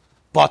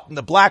 But in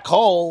the black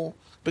hole,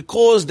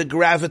 because the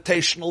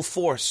gravitational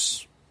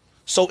force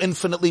so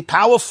infinitely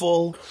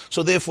powerful,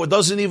 so therefore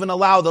doesn't even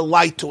allow the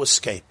light to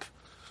escape.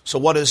 So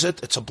what is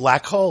it? It's a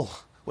black hole.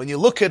 When you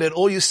look at it,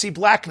 all you see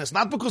blackness,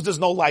 not because there's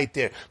no light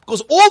there,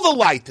 because all the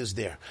light is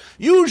there.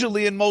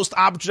 Usually in most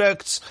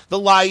objects, the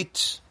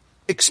light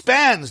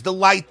expands, the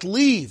light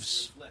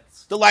leaves,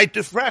 the light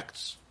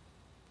diffracts.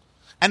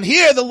 And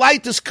here the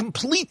light is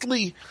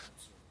completely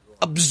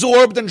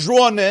absorbed and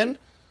drawn in,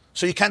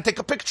 so you can't take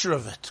a picture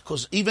of it.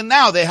 Because even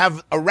now they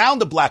have around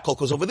the black hole,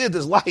 because over there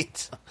there's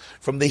light.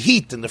 From the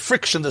heat and the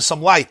friction, there's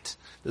some light.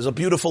 There's a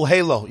beautiful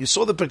halo. You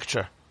saw the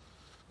picture.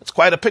 It's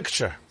quite a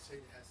picture.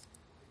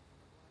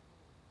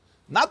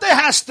 Not there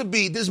has to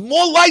be. There's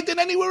more light than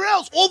anywhere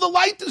else. All the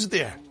light is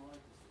there.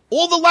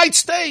 All the light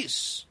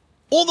stays.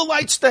 All the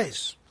light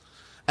stays.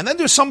 And then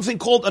there's something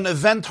called an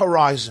event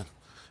horizon.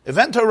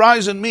 Event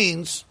horizon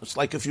means, it's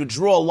like if you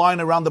draw a line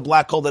around the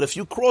black hole, that if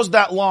you cross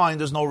that line,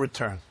 there's no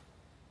return.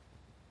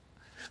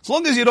 As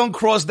long as you don't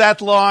cross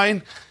that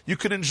line, you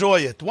can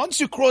enjoy it. Once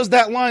you cross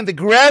that line, the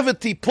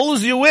gravity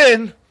pulls you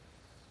in,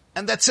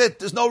 and that's it.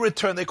 There's no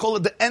return. They call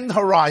it the end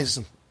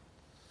horizon.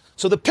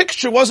 So the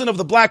picture wasn't of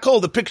the black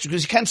hole, the picture,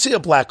 because you can't see a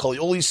black hole.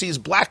 All you see is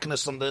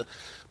blackness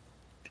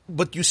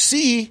but you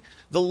see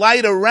the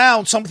light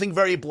around something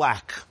very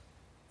black.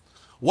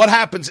 What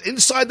happens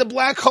inside the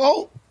black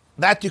hole?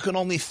 That you can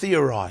only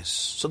theorize.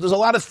 So there's a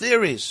lot of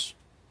theories.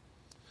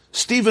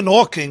 Stephen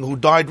Hawking, who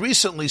died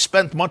recently,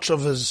 spent much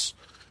of his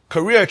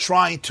career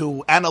trying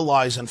to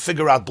analyze and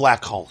figure out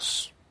black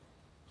holes.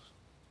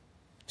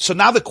 So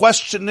now the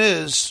question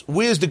is,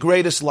 where's the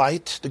greatest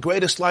light? The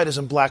greatest light is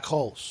in black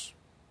holes.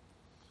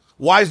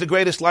 Why is the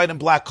greatest light in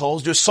black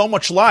holes? There's so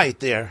much light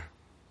there.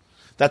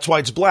 That's why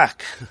it's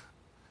black.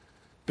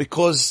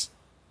 Because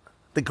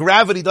the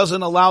gravity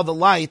doesn't allow the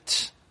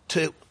light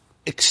to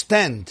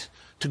extend,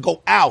 to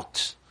go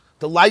out.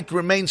 The light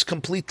remains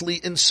completely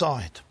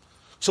inside.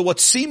 So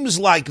what seems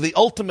like the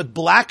ultimate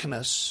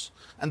blackness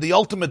and the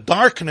ultimate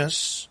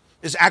darkness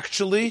is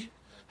actually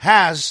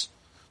has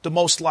the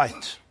most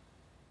light.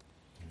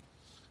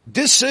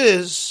 This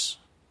is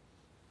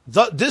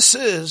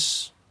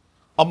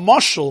a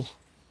mashal.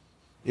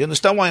 You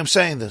understand why I'm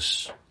saying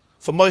this?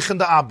 For Moichin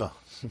the Abba.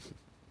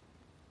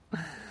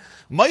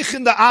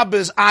 Moichin the Abba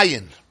is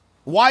ayin.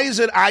 Why is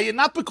it ayin?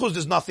 Not because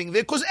there's nothing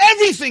there, because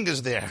everything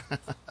is there.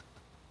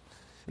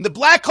 In the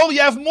black hole,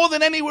 you have more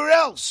than anywhere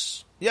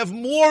else. You have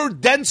more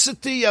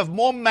density, you have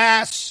more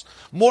mass,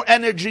 more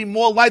energy,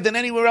 more light than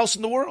anywhere else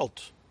in the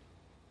world.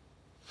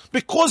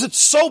 Because it's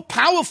so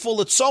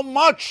powerful, it's so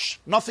much,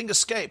 nothing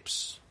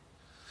escapes.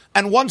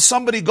 And once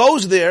somebody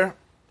goes there,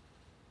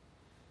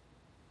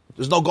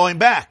 there's no going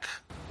back.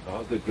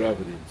 How's the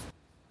gravity?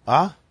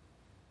 Huh?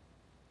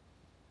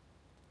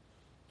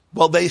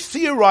 Well, they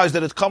theorize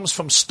that it comes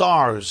from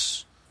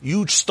stars,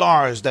 huge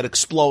stars that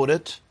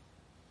exploded,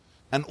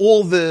 and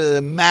all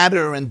the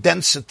matter and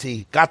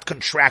density got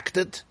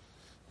contracted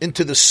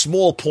into the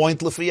small point,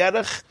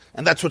 Lefiyerech,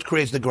 and that's what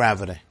creates the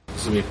gravity.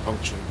 It's a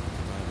puncture time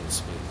and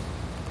space.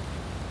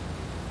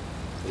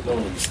 They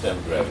don't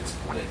understand gravity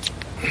today.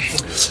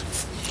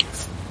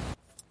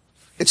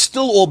 It's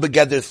still all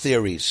together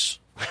theories.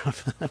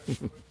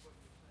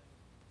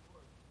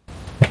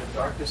 The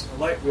darkness and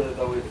the light, really,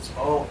 though, it's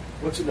all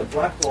what's in the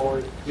black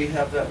hole. We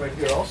have that right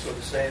here also,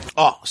 the same.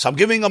 Oh, so I'm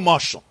giving a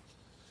mashal.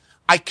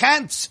 I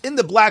can't, in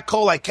the black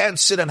hole, I can't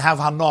sit and have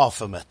hana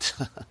from it.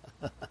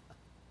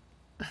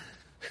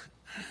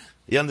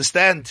 You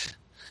understand?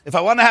 If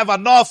I want to have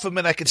hana from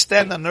it, I can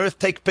stand on earth,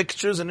 take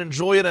pictures, and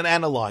enjoy it and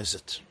analyze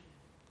it.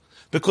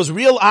 Because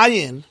real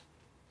ayin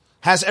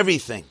has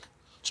everything.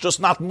 It's just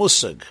not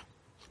musag.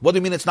 What do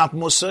you mean it's not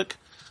musag?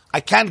 I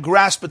can't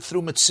grasp it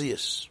through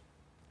mitzias.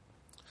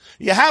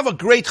 You have a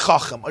great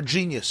chacham, a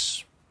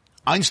genius.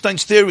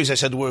 Einstein's theories, I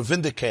said, were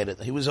vindicated.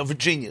 He was a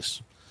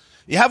genius.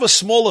 You have a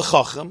smaller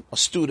chacham, a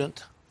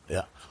student,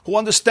 who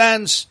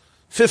understands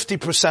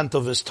 50%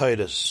 of his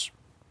Torahs.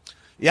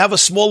 You have a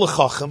smaller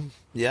chacham,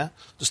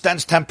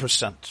 understands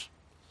 10%.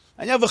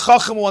 And you have a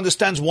chacham who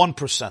understands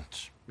 1%,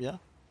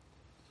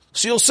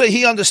 So you'll say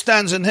he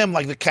understands in him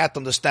like the cat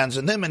understands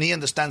in him, and he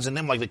understands in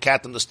him like the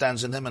cat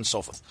understands in him, and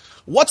so forth.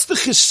 What's the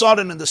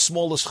chisaron in the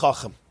smallest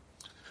chacham?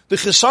 The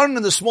chisaron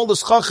in the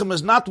smallest chacham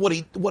is not what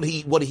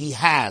he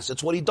has,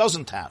 it's what he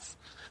doesn't have.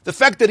 The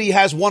fact that he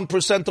has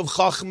 1% of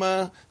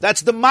chachma,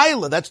 that's the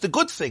maila, that's the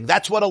good thing.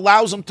 That's what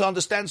allows him to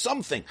understand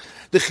something.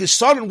 The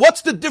chisaron,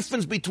 what's the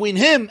difference between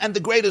him and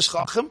the greatest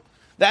chacham?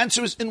 The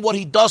answer is in what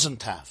he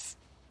doesn't have.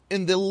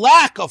 in the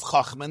lack of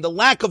chachma, in the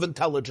lack of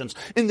intelligence,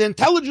 in the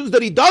intelligence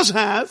that he does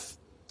have,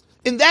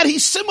 in that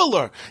he's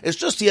similar. It's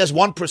just he has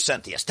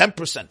 1%, he has 10%,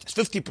 he has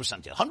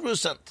 50%, he has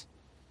 100%.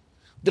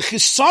 The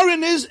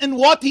chisaron is in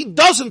what he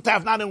doesn't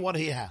have, not in what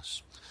he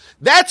has.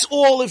 That's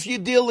all if you're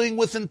dealing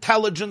with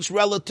intelligence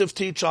relative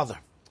to each other.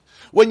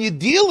 When you're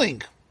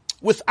dealing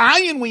with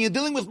ayin, when you're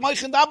dealing with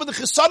Moich and Abba, the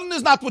chisaron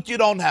is not what you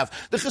don't have.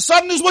 The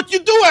chisaron is what you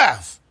do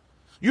have.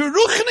 Your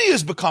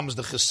ruchnius becomes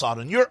the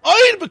chisaron. Your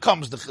oil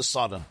becomes the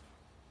chisaron.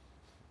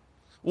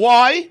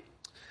 Why?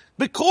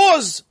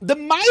 Because the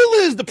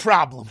Maila is the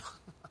problem.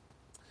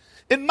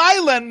 In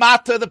Maila and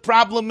Mata, the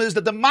problem is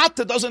that the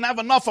Mata doesn't have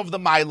enough of the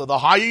Maila. The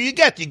higher you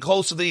get, the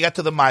closer you get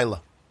to the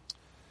Maila.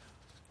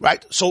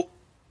 Right? So,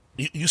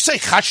 you say,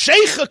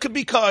 Chashecha could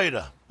be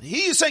Ka'ira.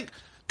 He is saying,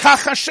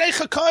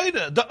 Kachashecha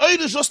Ka'ira. The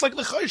Oir is just like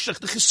the Chayshech.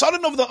 The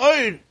Chisaron of the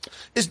Oir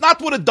is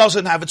not what it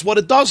doesn't have, it's what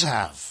it does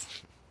have.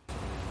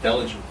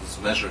 Intelligence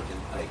is measured in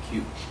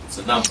IQ. It's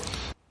a number.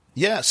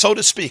 Yeah, so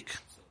to speak.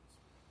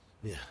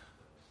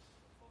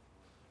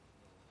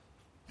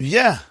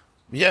 Yeah.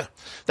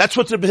 That's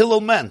what Reb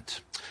Hillel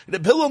meant.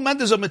 Reb Hillel meant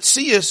is a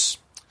Metzias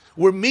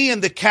where me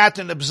and the cat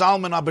and Reb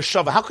Zalman Abba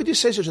Shava. How could you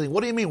say such a thing?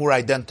 What do you mean we're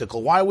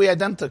identical? Why are we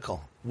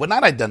identical? We're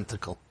not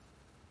identical.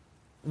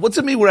 What's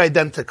it mean we're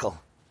identical?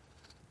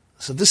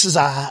 So this is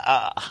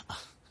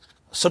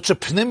such a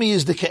pnimi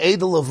is the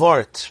ke'edel of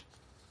art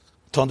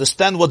to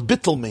understand what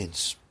bittul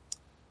means.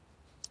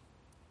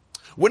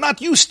 We're not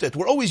used to it.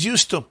 We're always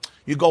used to,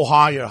 you go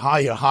higher.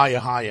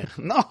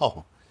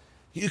 No.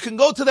 You can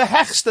go to the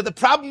hechsta. The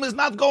problem is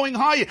not going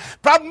higher.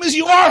 Problem is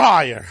you are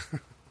higher.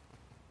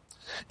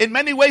 In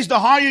many ways, the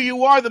higher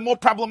you are, the more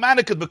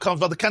problematic it becomes.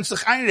 But the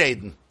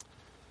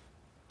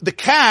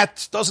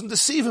cat doesn't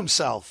deceive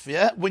himself.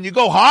 Yeah, when you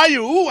go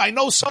higher, I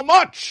know so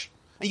much,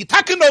 and you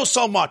taka know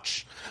so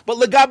much. But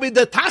legabi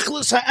the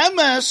tachlis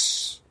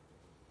ha'emes,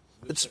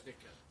 it's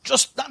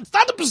just not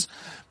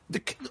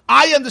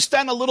I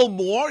understand a little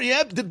more.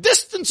 Yeah, the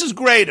distance is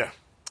greater.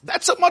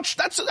 That's a much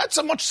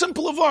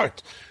simpler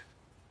word.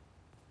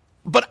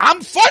 But I'm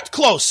far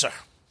closer.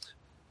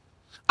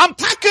 I'm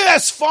taka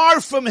as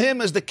far from him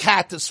as the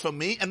cat is from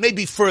me, and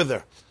maybe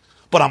further.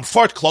 But I'm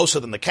far closer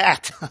than the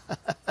cat.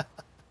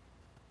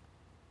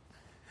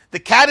 The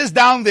cat is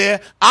down there,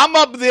 I'm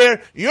up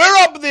there, you're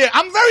up there.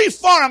 I'm very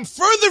far, I'm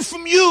further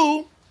from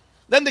you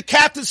than the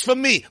cat is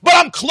from me. But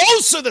I'm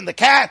closer than the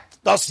cat.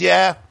 Das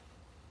yeah.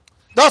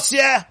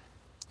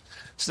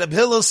 So the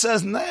Hillel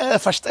says, nah,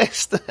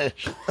 verstehst du?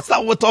 That's not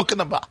what we're talking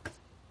about.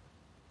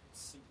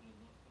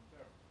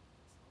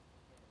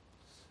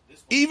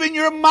 Even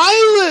your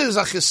Maila is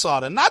a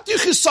chisaron. Not your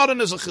chisaron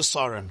is a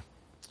chisaron.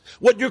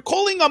 What you're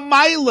calling a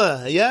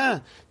Maila, yeah?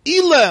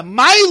 Ila,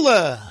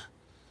 Maila.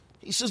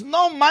 He says,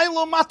 no,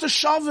 Maila mata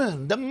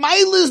shavin. The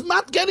Maila is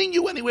not getting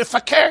you anywhere.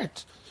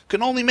 Fakert.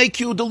 Can only make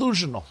you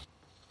delusional.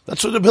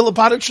 That's what the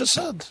Bilaparitch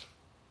said.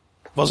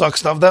 Was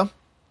Akstavda?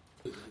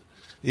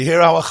 You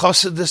hear how a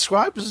chassid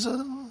describes?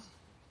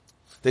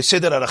 They say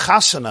that at a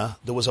chasana,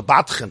 there was a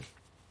batchen.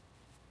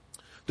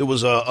 There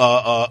was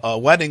a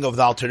wedding of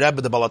the Alter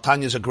Rebbe, the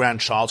Balatanya's a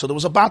grandchild, so there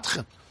was a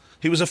batchen.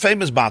 He was a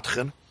famous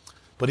batchen,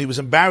 but he was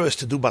embarrassed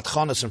to do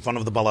batchanas in front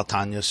of the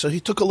Balatanya, so he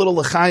took a little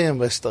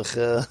lechayim,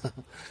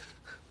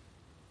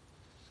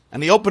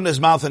 and he opened his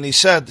mouth and he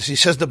says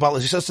to the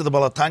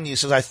Balatanya, he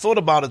says, I thought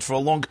about it for a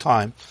long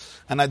time,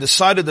 and I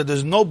decided that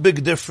there's no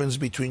big difference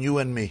between you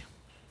and me.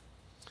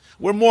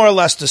 We're more or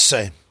less the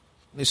same.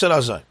 And he said,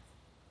 Azai,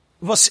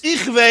 was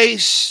ich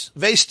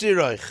weißt ihr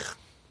euch.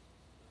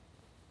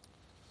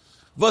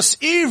 Was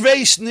ihr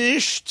weiß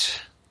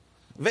nicht,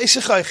 weiß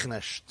ich euch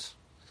nicht.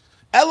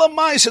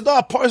 Elamai said,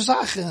 a paar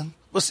Sachen,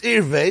 was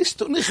ihr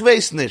weißt und ich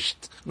weiß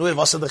nicht. Nur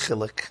was der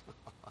Chilik.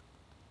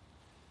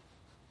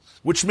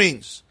 Which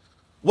means,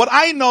 what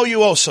I know,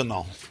 you also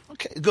know.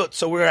 Okay, good,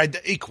 so we're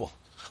equal.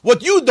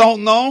 What you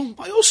don't know,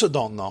 I also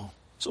don't know.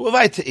 So we're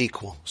right to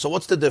equal. So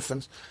what's the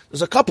difference?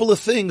 There's a couple of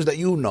things that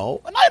you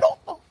know, and I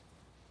don't know.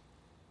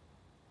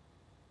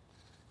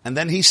 And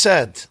then he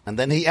said, and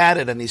then he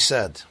added, and he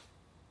said,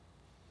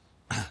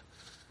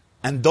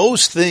 and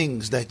those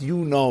things that you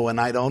know and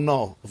I don't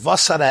know,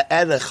 was hat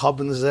erich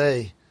haben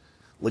sie,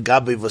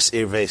 legabi was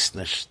ihr weiß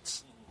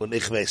nicht, und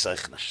ich weiß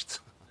euch nicht.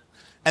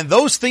 And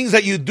those things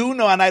that you do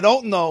know and I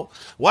don't know,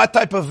 what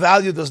type of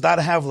value does that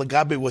have,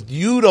 legabi, what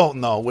you don't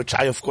know, which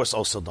I of course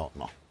also don't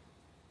know.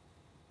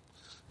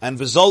 And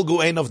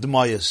v'zolgu ein of the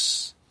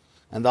moyes.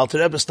 And the Alter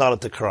Rebbe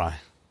started to cry.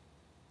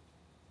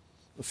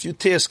 A few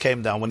tears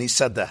came down when he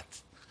said that.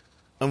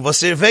 And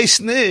was ihr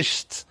weiß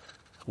nicht,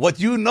 what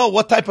you know,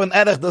 what type of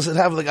erech does it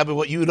have, like,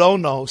 what you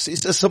don't know? So he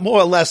says, so more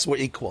or less, we're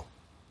equal.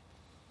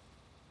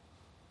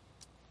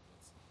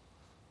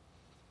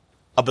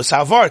 It's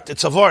a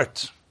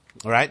vort,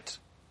 right?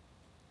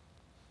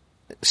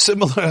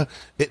 Similar,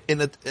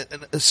 in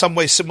some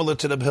way similar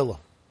to the Bhila.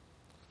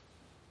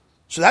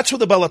 So that's what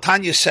the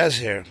Balatanya says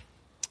here.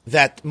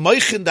 That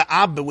Moichin the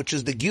Abba, which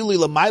is the Gili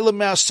L'mayla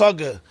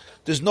Me'asaga,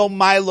 there's no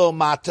Maila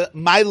Mata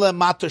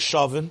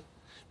Shavin,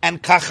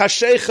 and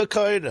Kachashecha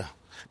Ka'ira.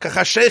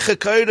 Kachashecha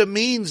Kaira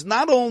means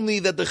not only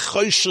that the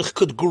Choshech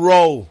could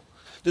grow,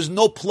 there's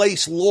no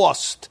place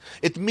lost.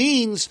 It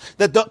means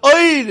that the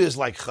Oir is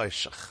like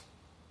Choshech.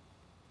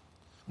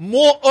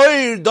 More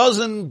Oir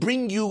doesn't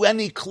bring you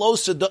any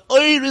closer. The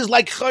Oir is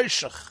like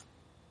Choshech.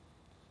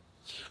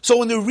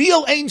 So in the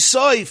real Ein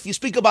Sof, you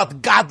speak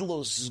about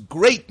gadlus,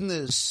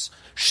 greatness,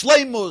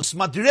 shleimus,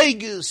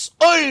 madregas,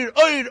 Oir,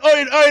 Oir,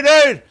 Oir, Oir,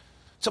 Oir.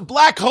 It's a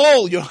black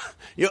hole. Your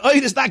Oir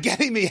is not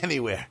getting me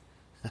anywhere.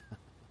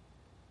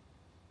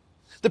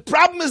 The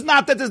problem is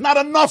not that there's not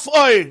enough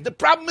Oir. The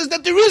problem is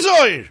that there is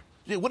Oir.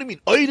 What do you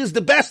mean? Oir is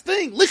the best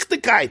thing.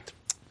 Lichtigkeit.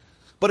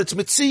 But it's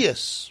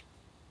Metzias.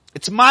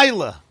 It's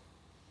Maila.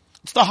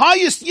 It's the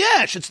highest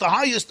Yesh. It's the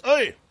highest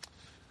Oir.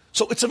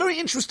 So it's a very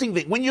interesting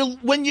thing. When you're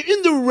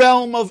in the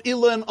realm of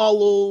Ila and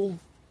Alul,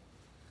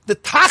 the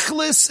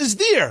Tachlis is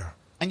there.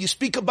 And you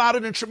speak about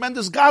it in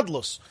tremendous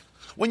gadlus.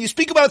 When you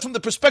speak about it from the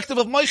perspective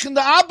of Moich and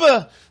the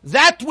Abba,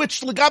 that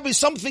which Legabi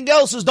something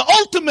else is the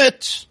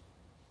ultimate.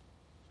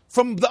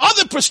 From the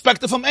other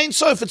perspective, from Ein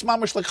Sof, it's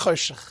mamash like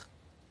Choshech.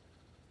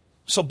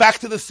 So back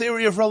to the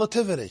theory of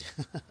relativity.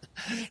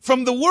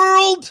 From the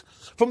world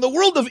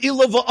of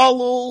Ila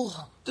v'Alul,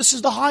 this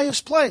is the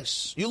highest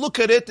place. You look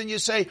at it and you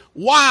say,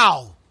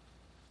 wow,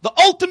 the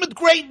ultimate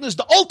greatness,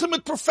 the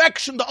ultimate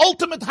perfection, the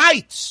ultimate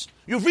heights.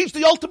 You've reached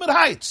the ultimate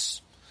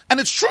heights. And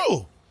it's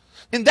true.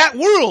 In that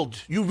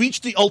world, you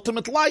reached the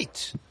ultimate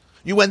light.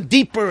 You went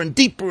deeper and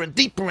deeper and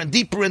deeper and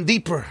deeper and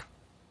deeper.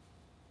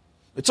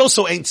 It's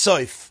also Ein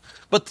Sof.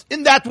 But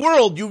in that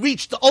world, you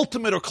reach the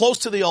ultimate or close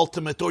to the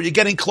ultimate, or you're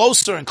getting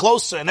closer and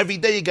closer, and every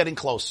day you're getting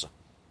closer.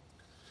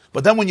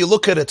 But then when you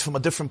look at it from a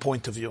different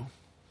point of view,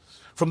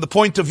 from the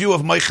point of view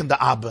of Moich and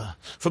the Abba,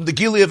 from the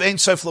Gili of Ein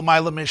Sof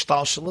L'mayla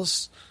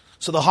Mishtalshalas,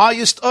 so the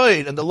highest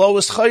Oir and the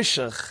lowest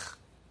Choshech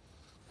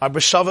are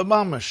B'Shava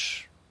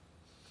Mamash.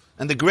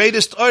 And the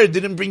greatest Oir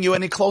didn't bring you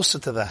any closer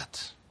to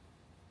that.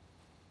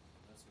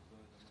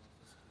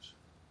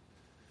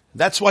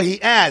 That's why he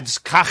adds,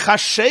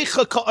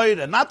 Kachashecha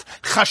Ka'oira, not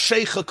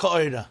Chashecha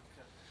Ka'oira.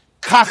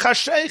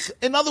 Kachashecha,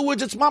 in other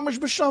words, it's Mamash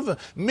B'Shava.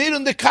 Mir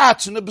and the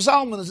Katz and the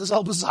B'Zalman is the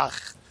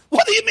Zalbazach.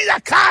 What do you mean,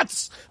 a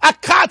Katz? A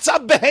Katz, a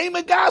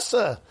Behema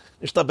Gasa.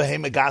 It's the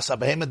Behema Gasa, a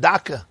Behema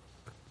Daka.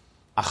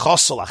 A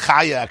Chosel, a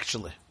Chaya,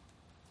 actually.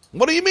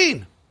 What do you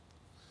mean?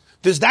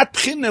 There's that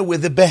Pchina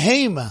with the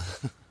Behema.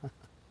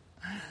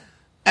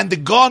 And the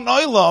Gon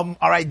Olam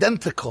are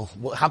identical.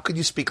 How could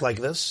you speak like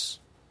this?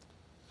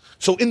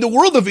 So in the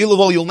world of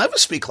Ilavol, you'll never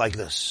speak like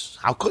this.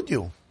 How could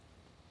you?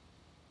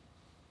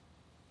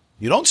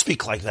 You don't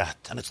speak like that,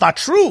 and it's not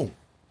true.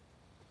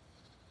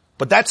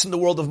 But that's in the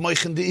world of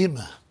Moich and the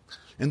Ima.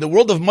 In the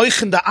world of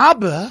Moich and the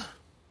Abba,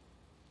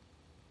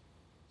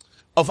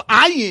 of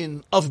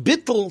Ayin, of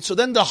Bittel, so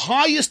then the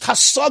highest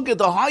Hasaga,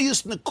 the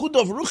highest Nekud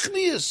of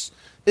Ruchnius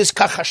is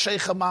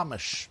Kachashecha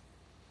Mamash.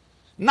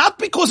 Not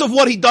because of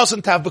what he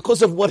doesn't have,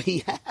 because of what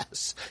he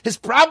has. His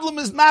problem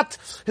is not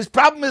his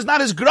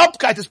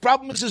grobkeit, his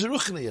problem is his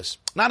ruchnius.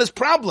 Not his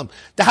problem.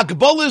 The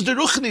Hagbala is the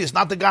ruchnius,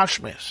 not the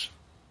gashmius.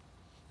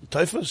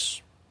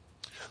 Teufus.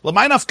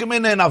 L'maynaf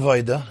gemina in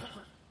avoida.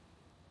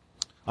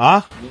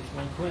 Huh?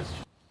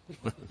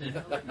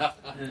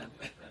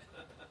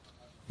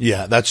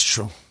 Yeah, that's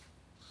true.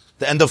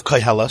 The end of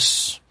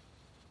Koheles.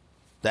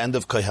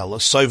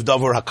 Soiv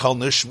davar hakal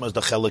nishmas,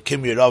 the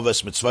chelakim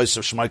yiraves mitzvahs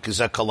of shmai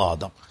kizek kol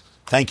adam.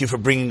 Thank you for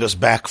bringing us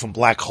back from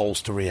black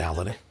holes to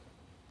reality.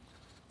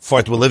 For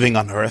it, we're living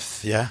on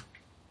Earth, yeah?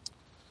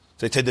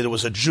 They said that there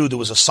was a Jew, there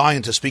was a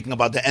scientist speaking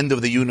about the end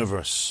of the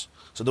universe.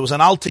 So there was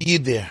an Alter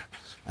Yid there.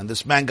 And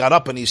this man got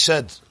up and he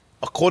said,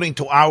 according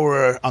to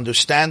our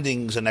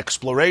understandings and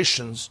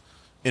explorations,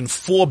 in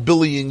 4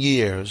 billion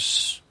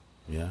years,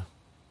 yeah,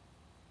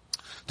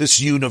 this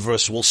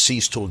universe will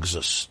cease to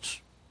exist.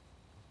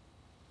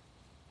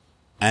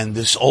 And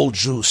this old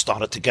Jew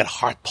started to get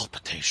heart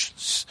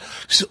palpitations.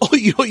 He said,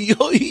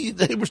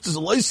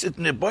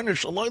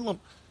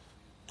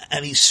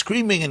 and he's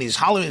screaming and he's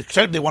hollering.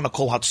 They want to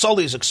call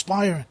Hatzali, he's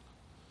expiring.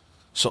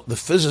 So the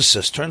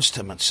physicist turns to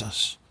him and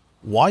says,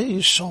 why are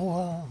you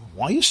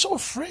so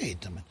afraid?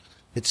 I mean,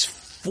 it's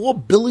 4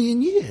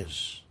 billion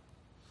years.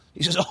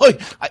 He says,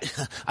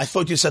 I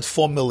thought you said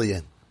 4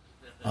 million.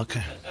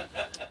 Okay,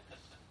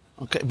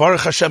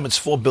 Baruch Hashem, it's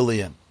 4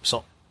 billion.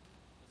 So,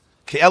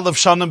 there's 2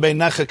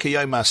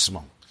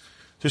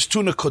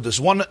 nekudas.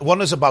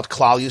 One is about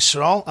Klal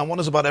Yisrael, and one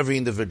is about every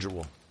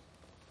individual.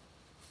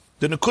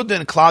 The nekuda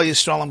in Klal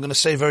Yisrael, I'm going to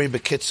say very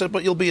bekitzer,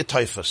 but you'll be a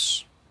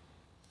typhus.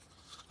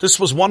 This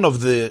was one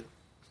of the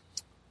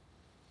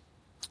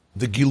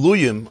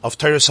giluyim of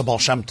Torah Baal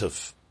Shem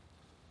Tov.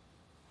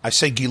 I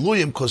say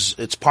giluyim because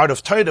it's part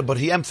of Torah, but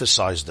he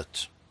emphasized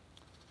it.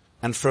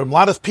 And for a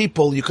lot of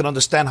people, you can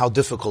understand how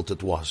difficult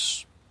it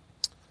was.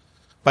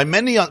 By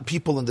many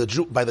people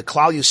by the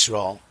Klal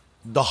Yisrael,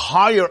 the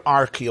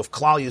hierarchy of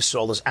Klal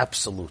Yisrael is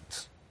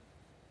absolute.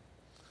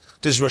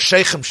 There's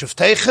Rashechem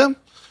Shiftechem,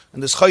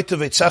 and there's Chayte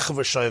Veitzecha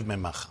V'Shoyev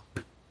Memacha.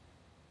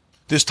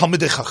 There's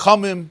Talmidei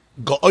Chachamim,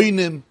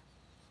 Ga'onim,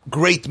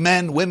 great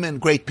men, women,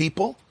 great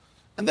people,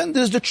 And then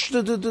there's the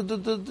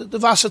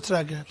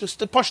Wasserträger, just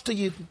the Pashta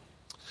Yidden.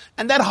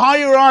 And that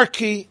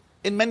hierarchy,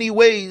 in many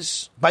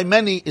ways, by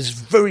many, is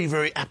very,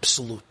 very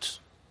absolute.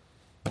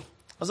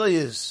 As it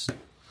is.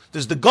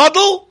 There's the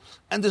Gadol,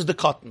 and there's the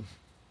Cotton.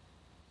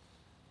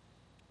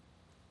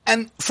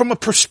 And from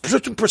a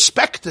certain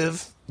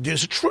perspective,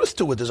 there's a truth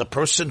to it. There's a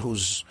person who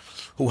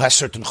has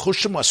certain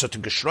chushim, who has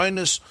certain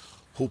geschroinus,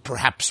 who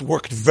perhaps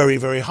worked very,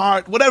 very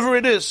hard, whatever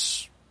it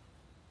is.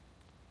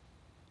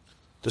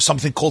 There's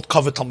something called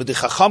Kavod Talmidei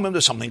Chachamim,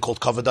 there's something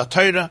called Kavod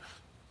HaTorah,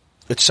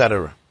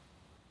 etc.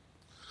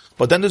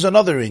 But then there's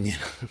another inyan.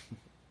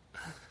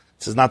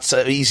 This is not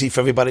so easy for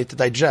everybody to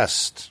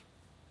digest.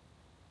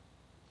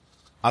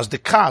 As the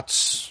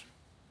Katz,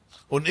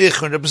 und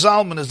ich und Reb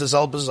Zalman is the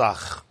selbe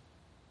Zach.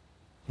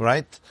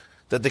 Right?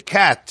 That the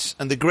cat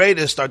and the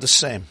greatest are the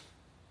same.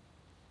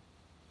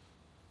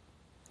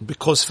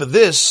 Because for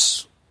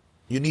this,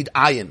 you need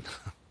ayin.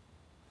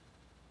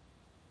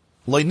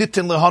 Lo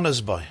nitin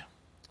lehonas by.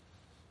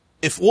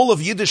 If all of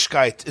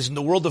Yiddishkeit is in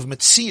the world of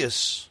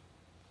Metzias,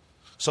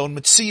 so in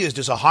Metzias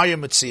there's a higher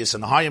Metzias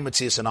and a higher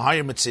Metzias and a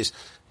higher Metzias,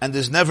 and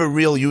there's never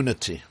real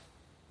unity.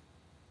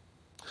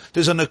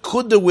 There's an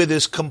akuda where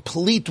there's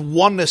complete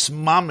oneness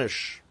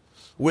mamish,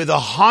 where the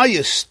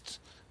highest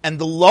and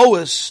the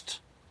lowest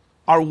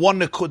are one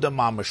nekuda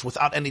mamish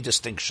without any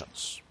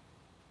distinctions.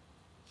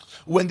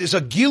 When there's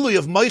a gilui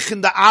of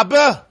Moichin da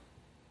Abba,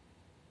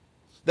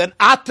 then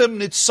atem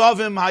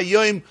nitzavim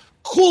hayoim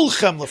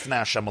kulchem lefnei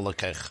Hashem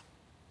Elokeich.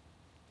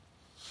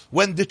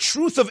 When the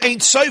truth of Ein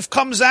Sof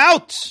comes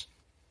out,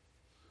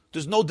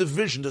 there's no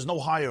division, there's no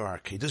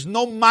hierarchy, there's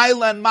no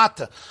Maila and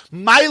Mata.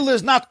 Maila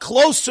is not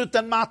closer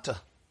than Mata.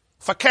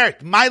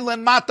 Fakert, Maila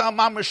and Mata are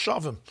mamish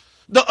shavim.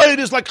 The Oir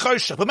is like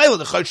Choshech, but Maila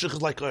the Choshech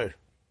is like Oir.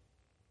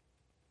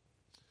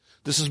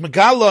 This is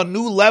Megala, a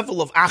new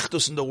level of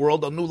Achdus in the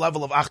world, a new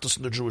level of Achdus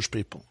in the Jewish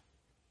people.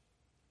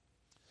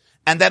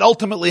 And that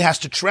ultimately has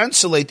to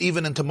translate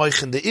even into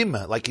Moichin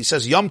De'imah. Like he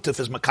says, Yom Tov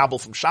is Makabel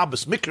from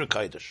Shabbos, Mikra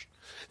Kodesh.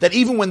 That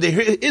even when there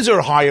is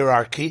a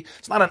hierarchy,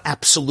 it's not an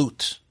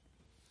absolute.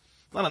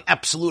 It's not an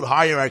absolute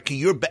hierarchy.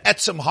 You're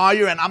Be'etzem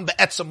higher and I'm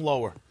Be'etzem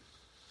lower.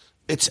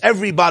 It's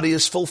everybody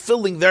is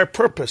fulfilling their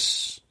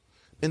purpose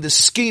in the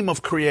scheme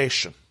of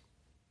creation.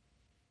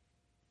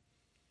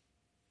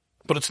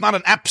 But it's not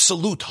an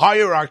absolute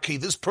hierarchy.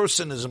 This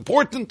person is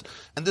important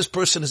and this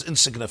person is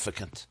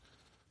insignificant.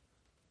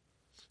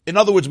 In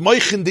other words,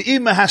 Moichin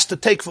De'imah has to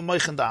take from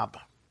Moichin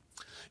Da'abba.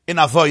 In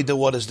Avodah,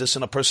 what is this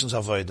in a person's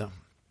Avodah?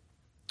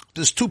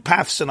 There's two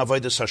paths in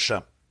Avodas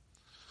Hashem.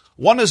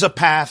 One is a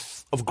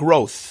path of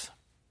growth,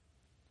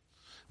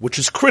 which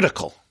is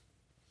critical.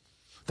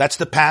 That's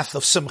the path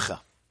of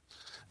Simcha.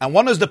 And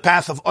one is the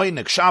path of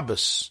Oinik,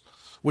 Shabbos,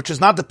 which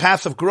is not the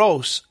path of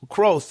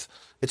growth,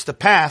 it's the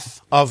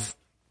path of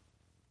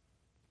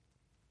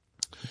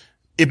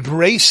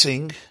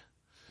embracing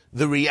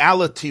the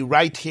reality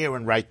right here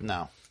and right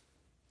now.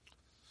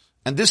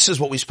 And this is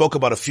what we spoke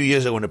about a few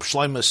years ago when Reb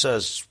Shlomo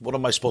says, what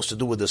am I supposed to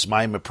do with this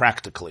Maimer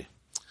practically?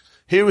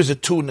 Here is a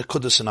two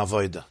Nekudas in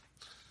Avodah.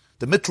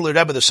 The Mittler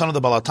Rebbe, the son of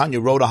the Baal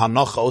HaTanya, wrote a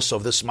Hanocha also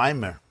of this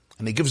Maimer,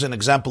 and he gives an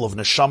example of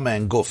Neshama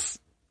and Guf.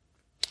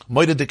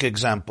 Moededik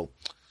example.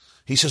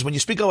 He says, when you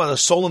speak about the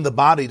soul and the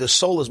body, the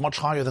soul is much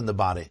higher than the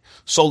body.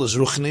 Soul is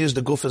Ruchnius,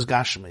 the Guf is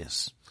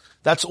Gashmius.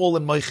 That's all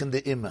in Moichin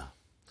De'imah.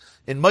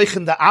 In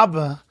Moichin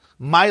Da'abba,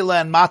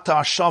 Maila and Mata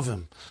are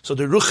Shavim. So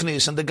the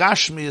Ruchnius and the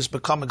Gashmius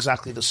become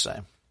exactly the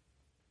same.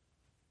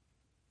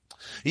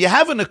 You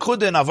have a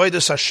nekuda in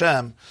Avodas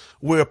Hashem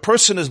where a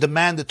person is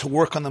demanded to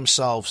work on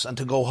themselves and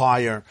to go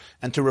higher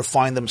and to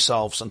refine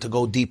themselves and to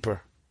go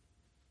deeper.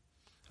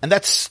 And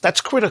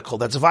that's critical,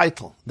 that's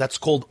vital. That's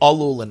called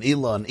Alul and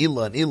Ila and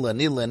Ila and Ila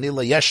and Ila and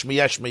Ila, Yeshmi,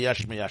 Yeshmi,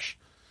 Yeshmi, Yesh.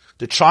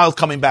 The child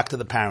coming back to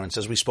the parents,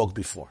 as we spoke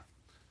before.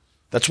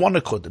 That's one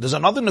nekuda. There's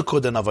another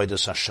nekuda in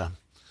Avodas Hashem.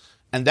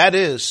 And that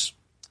is,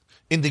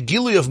 in the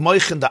Gilui of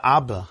Moichin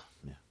Da'abba,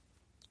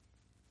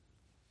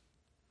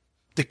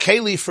 the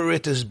keli for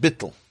it is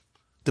bittul.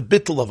 The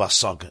bittul of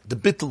Asaga, the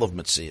bittul of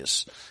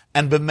Metzias.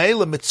 And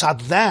b'meila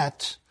mitzad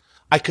that,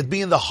 I could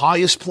be in the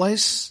highest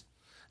place,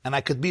 and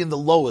I could be in the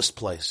lowest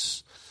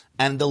place.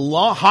 And the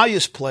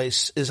highest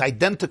place is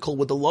identical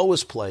with the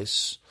lowest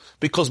place,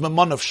 because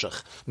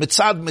memonavshach.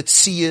 Mitzad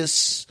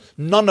Metzias,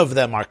 none of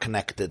them are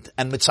connected.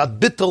 And mitzad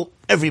bittul,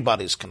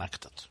 everybody is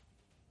connected.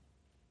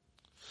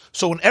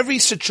 So in every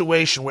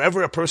situation,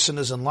 wherever a person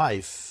is in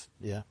life,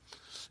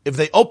 if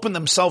they open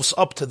themselves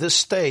up to this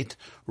state,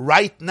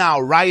 right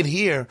now, right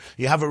here,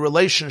 you have a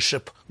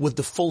relationship with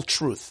the full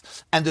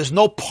truth. And there's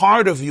no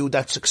part of you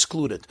that's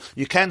excluded.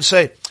 You can't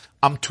say,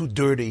 I'm too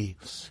dirty.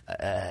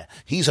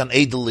 He's an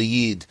Edel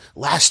Yid.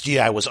 Last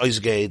year I was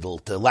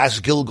Oizgehedelt.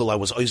 Last Gilgal I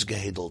was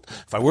Oizgehedelt.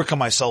 If I work on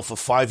myself for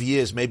 5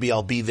 years, maybe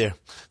I'll be there.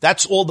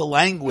 That's all the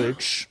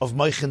language of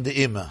Moichin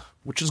De'imah,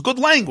 which is good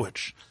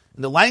language.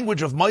 In the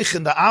language of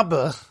Moichin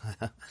Da'abba,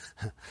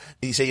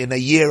 you say, in a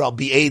year I'll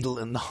be Edel,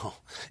 and no.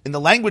 In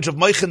the language of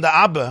Moichin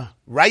Da'abba,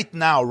 right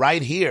now,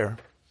 right here,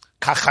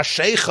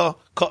 kachashecha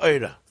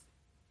ka'ora.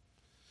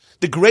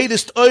 The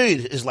greatest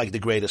oid is like the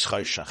greatest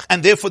choshech.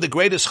 And therefore the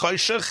greatest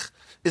choshech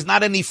is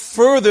not any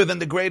further than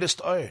the greatest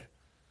oid.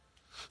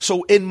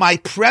 So in my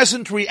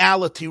present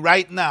reality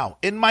right now,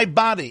 in my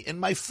body, in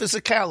my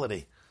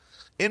physicality,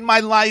 in my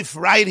life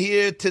right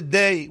here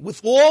today, with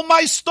all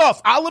my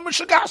stuff, alam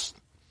shagas.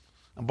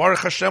 And Baruch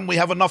Hashem, we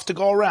have enough to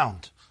go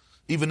around.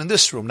 Even in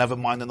this room, never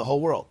mind in the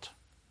whole world.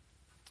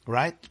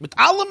 Right? With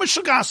alam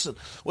shagas,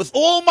 with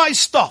all my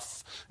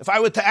stuff. If I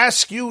were to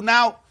ask you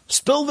now,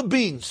 spill the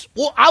beans,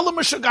 all alam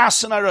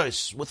shagas in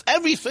aros, with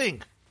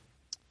everything.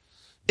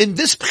 In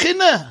this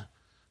pchina,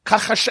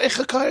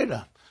 kachashecha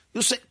kaira.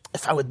 You say,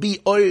 if I would be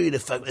oid,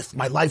 if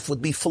my life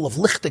would be full of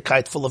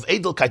lichtigkeit, full of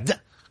edelkeit,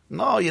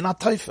 no, you're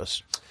not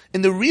typhus.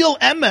 In the real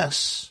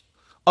MS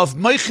of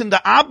Moichin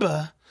the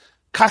Abba,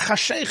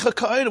 kachashecha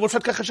ka'oid, what's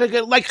that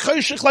kachashecha? Like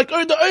choshech, like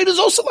oid, the oid is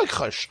also like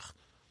choshech.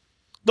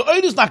 The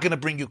oid is not going to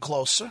bring you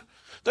closer.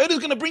 The oid is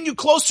going to bring you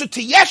closer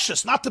to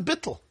yeshus, not to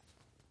bittul.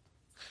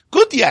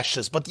 Good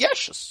yeshus, but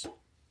yeshus.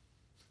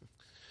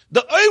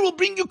 The oid will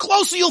bring you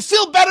closer, you'll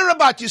feel better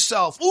about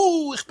yourself.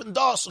 Ooh, ich bin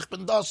das, ich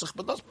bin das, ich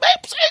bin das.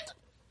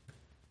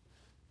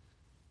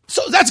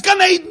 So that's Gan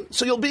Eden.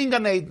 So you'll be in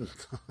Gan Eden.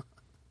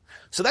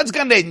 So that's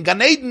Gan Eden.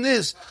 Gan Eden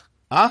is,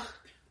 Gan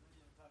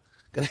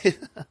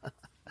Eden.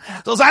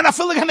 So it's not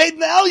filling Gan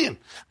Eden alien.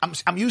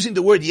 I'm using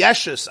the word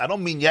yeshus. I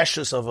don't mean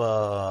yeshus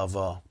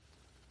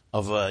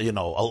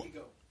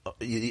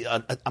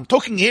I'm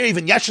talking here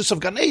even yeshus of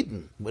Gan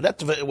Eden. We're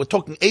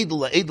talking edel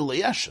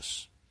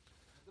yeshus.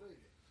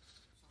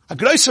 A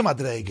größer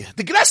Madrege.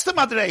 The größte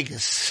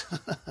Madreges.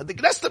 The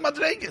größte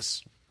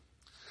Madreges.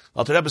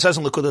 The Rebbe says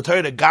in Likud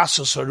Torah,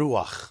 Gasus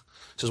HaRuach.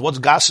 Says, what's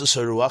Gasus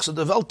HaRuach? So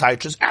the Welt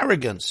teaches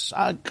arrogance.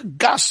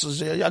 Gas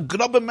is a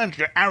grubber man,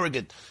 you're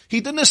arrogant.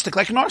 Hedonistic,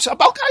 like Narsa,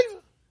 Balkaiva.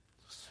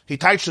 He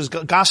teaches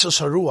Gasus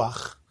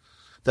HaRuach,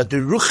 that the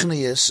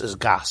Ruchnius is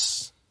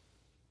gas.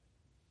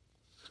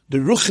 The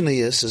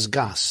Ruchnius is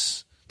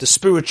gas. The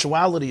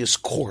spirituality is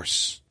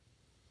coarse.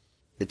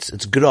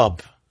 It's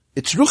grub.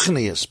 It's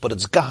Ruchnius, but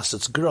it's gas,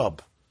 it's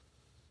grub.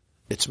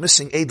 It's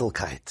missing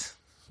edelkeit.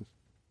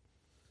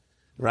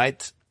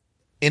 Right?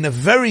 In a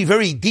very,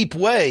 very deep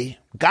way,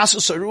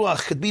 Gasus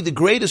HaRuach could be the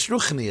greatest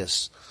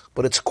Ruchnius,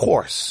 but it's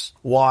coarse.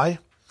 Why?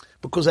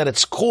 Because at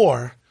its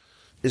core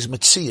is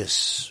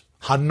Metzias,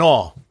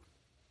 Hano.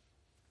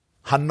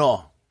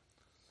 Hano.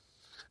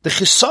 The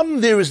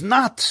Chisaron there is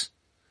not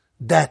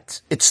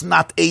that it's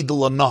not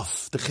edel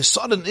enough. The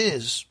Chisaron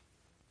is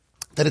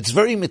that it's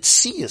very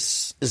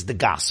Metzias is the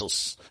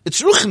Gasus.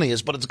 It's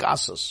Ruchnius, but it's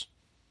Gasus.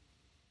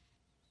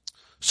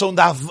 So in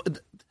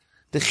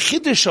the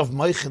chiddush of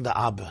Moichin the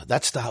Abba,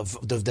 that's the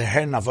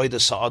Hern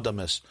Avodas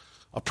Ha'adam is.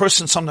 A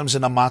person sometimes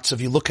in a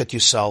matzav, you look at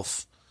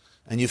yourself,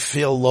 and you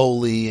feel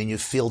lowly, and you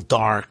feel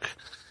dark,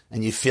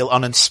 and you feel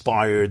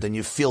uninspired, and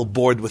you feel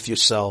bored with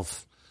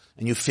yourself,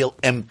 and you feel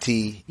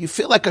empty. You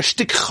feel like a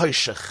shtik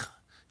choshech.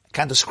 I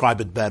can't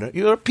describe it better.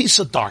 You're a piece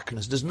of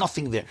darkness. There's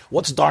nothing there.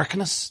 What's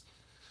darkness?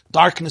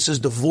 Darkness is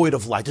devoid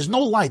of light. There's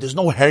no light. There's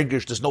no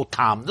hergish. There's no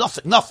tam.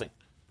 Nothing.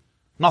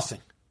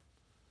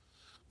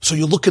 So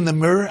you look in the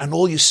mirror and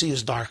all you see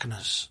is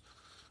darkness.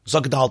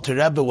 Zog the Alter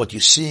Rebbe, what you're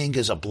seeing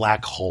is a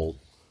black hole.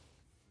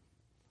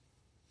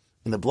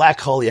 In the black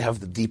hole you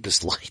have the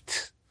deepest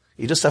light.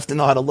 You just have to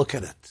know how to look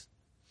at it.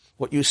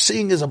 What you're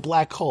seeing is a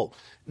black hole.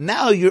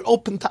 Now you're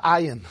open to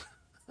ayin.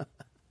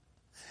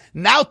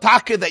 Now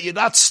taka that you're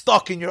not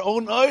stuck in your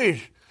own oir.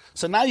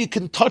 So now you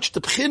can touch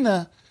the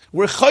pchina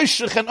where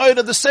choshech and oir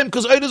are the same,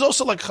 because oir is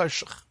also like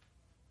choshech.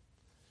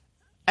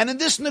 And in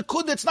this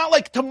Nakud, it's not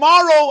like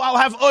tomorrow I'll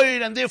have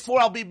oil and therefore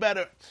I'll be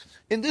better.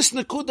 In this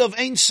Nakud of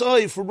Ein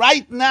Sof,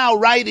 right now,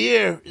 right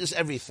here, is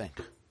everything.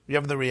 You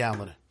have the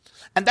reality.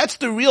 And that's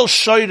the real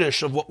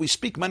shoyrish of what we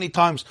speak many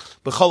times.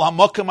 B'chol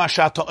hamokim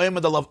ashata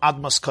oimed alav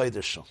admas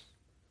kodesh.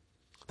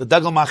 The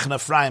Degel Machan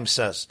Ephraim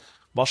says,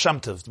 Baal Shem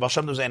Tov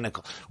is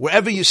Einikol.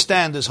 Wherever you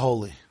stand is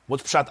holy.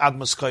 What's Pshat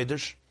admas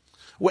kodesh?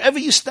 Wherever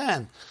you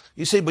stand.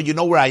 You say, but you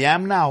know where I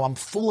am now? I'm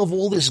full of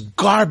all this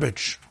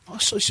garbage. Oh,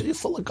 so you're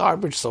full of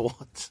garbage, so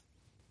what?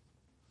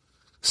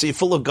 So you're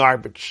full of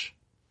garbage.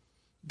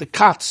 The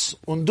katz,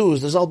 undus,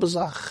 there's al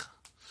bezach.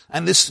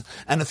 And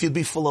if you'd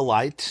be full of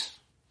light,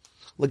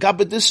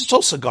 legabit, this is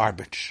also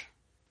garbage.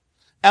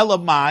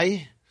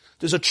 Elamai,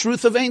 there's a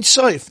truth of Ein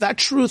Sof. That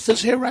truth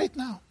is here right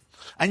now.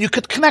 And you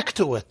could connect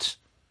to it.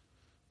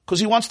 Because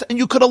he wants to, and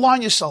you could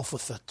align yourself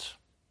with it.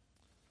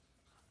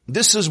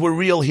 This is where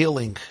real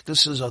healing,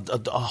 this is a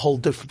whole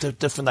different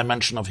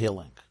dimension of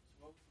healing.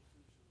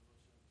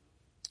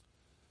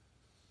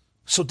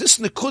 So this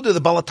Nekuda,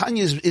 the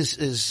Balatanya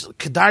is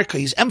Kedarka,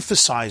 he's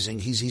emphasizing,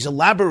 he's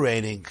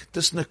elaborating,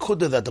 this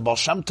Nekuda that the Baal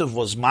Shem Tov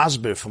was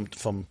masbir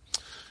from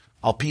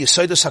Al Pi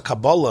Yesodus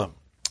HaKabbalah,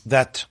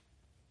 that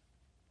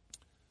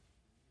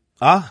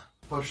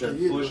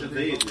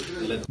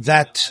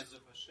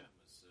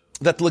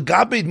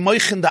Legabed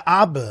Moichin the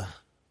Abba,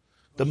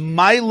 the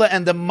Maila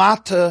and the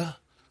Mata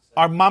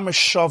are mamash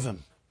shovim.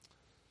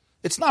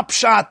 It's not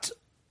pshat.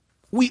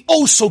 We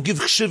also give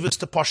chshivas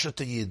to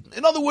Pashat Yid.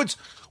 In other words,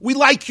 we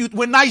like you.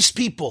 We're nice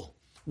people.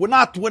 We're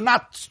not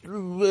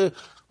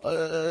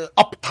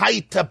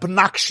uptight,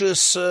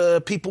 obnoxious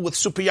people with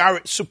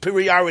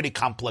superiority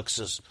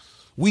complexes.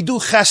 We do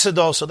chesed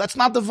also. That's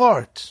not the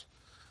vart.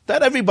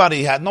 That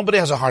everybody had. Nobody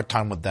has a hard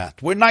time with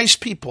that. We're nice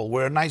people.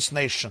 We're a nice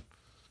nation.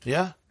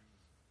 Yeah?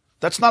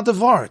 That's not the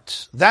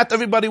vart. That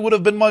everybody would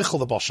have been Meichel,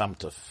 the Baal Shem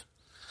Tov.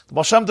 The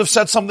Baal Shem Tov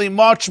said something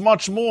much,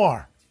 much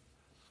more.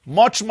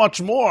 Much,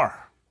 much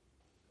more.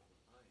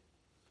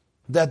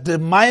 That the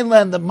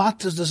Maila and the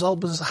Matas is all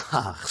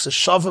bezach. It's a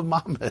Shavim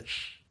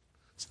Mamish.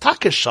 It's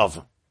Takesh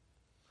Shavim.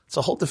 It's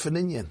a whole different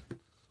Inyan.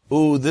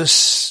 Ooh,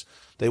 this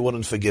they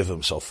wouldn't forgive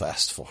him so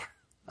fast for.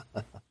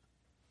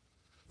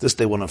 This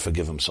they wouldn't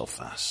forgive him so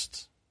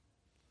fast.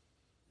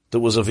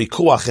 There was a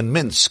vikuach in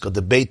Minsk, a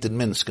debate in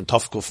Minsk, in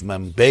Tovkuf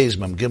Mem Beis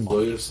Mem Gimel.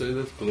 Lawyers say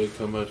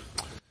that?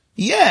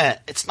 Yeah,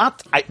 it's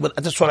not,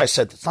 that's what I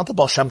said. It's not the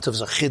Baal Shem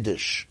Tov's a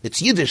Chiddush.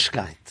 It's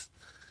Yiddishkeit.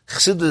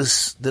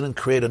 Chassidus didn't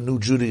create a new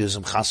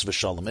Judaism, Chas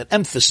v'Shalom. It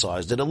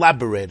emphasized, it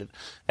elaborated.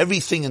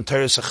 Everything in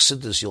Teres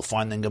Chassidus you'll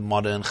find in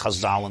Gemara and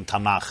Chazal and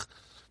Tanakh.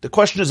 The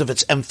question is if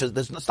it's emphasized.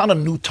 It's not a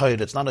new Torah,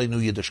 it's not a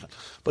new Yiddishkeit.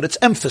 But it's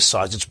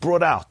emphasized, it's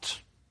brought out.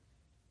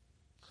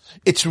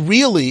 It's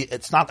really,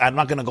 I'm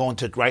not going to go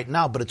into it right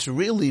now, but it's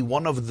really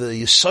one of the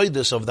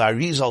Yesodis of the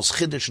Arizal's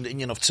Chiddush and the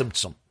Inyan of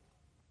Tzimtzum.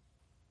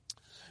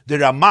 The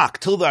Ramak,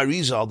 till the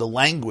Arizal, the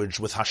language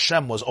with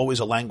Hashem was always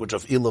a language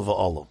of Ilah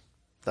v'Olol.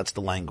 That's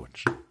the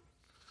language.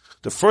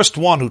 The first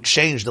one who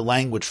changed the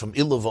language from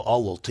Ilah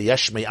v'Olol to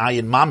Yesh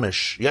Me'ayin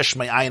Mamish, Yesh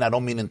Me'ayin I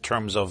don't mean in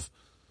terms of,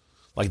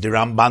 like the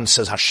Ramban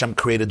says Hashem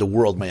created the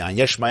world, Me'ayin.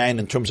 Yesh Me'ayin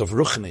in terms of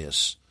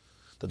Ruchnius,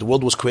 that the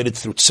world was created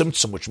through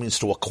Tzimtzum, which means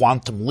through a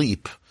quantum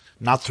leap,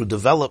 not through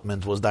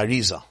development, was the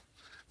Arizal.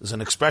 There's an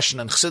expression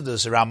in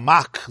Chassidus,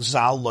 Ramak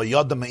Zal Lo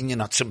Yoda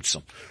Me'inyan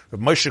HaTzimtzum. Rav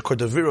Moshe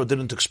Cordovero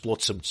didn't explore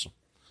Tzimtzum.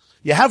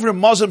 You have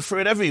Ramazim for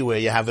it everywhere.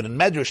 You have it in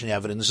Medrash and you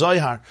have it in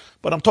Zohar.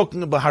 But I'm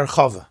talking about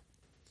Harchava.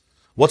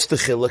 What's the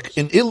chiluk?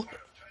 In Il...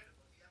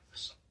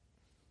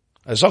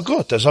 That's all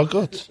good.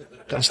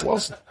 Ganz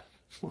losen.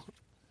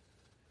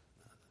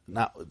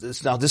 Now,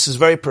 this is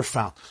very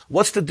profound.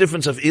 What's the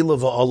difference of Ilah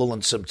v'Olol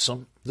and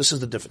Tzimtzum? This is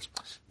the difference.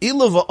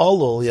 Ilah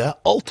v'Olol, yeah,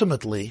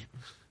 ultimately,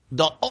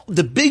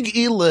 the big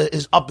Ilah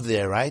is up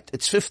there, right?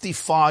 It's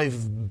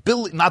 55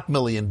 billion, not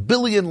million,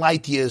 billion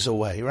light years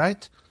away,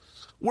 right?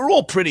 We're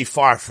all pretty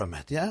far from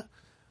it, yeah?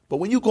 But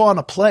when you go on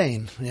a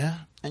plane, yeah,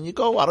 and you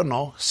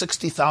go,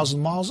 60,000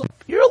 miles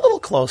up, you're a little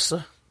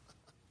closer.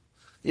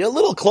 You're a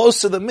little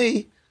closer than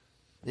me.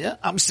 Yeah,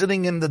 I'm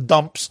sitting in the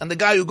dumps, and the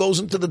guy who goes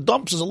into the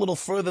dumps is a little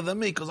further than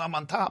me because I'm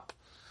on top.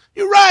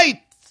 You're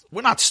right.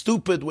 We're not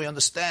stupid. We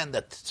understand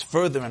that it's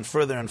further and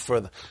further and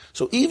further.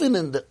 So even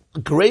in the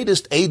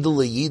greatest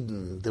Eidel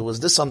Yidden, there was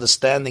this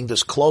understanding,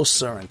 there's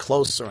closer and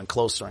closer and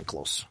closer and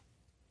closer.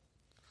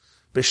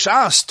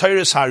 B'shas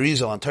Teres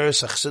HaArizal and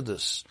Teres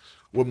HaChassidus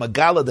were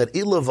Megala that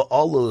Ilah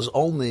v'Olol is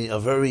only a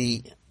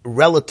very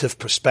relative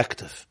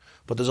perspective.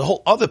 But there's a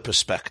whole other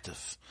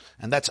perspective.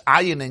 And that's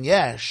Ayin and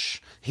Yesh.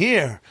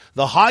 Here,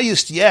 the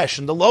highest Yesh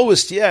and the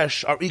lowest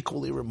Yesh are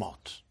equally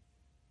remote.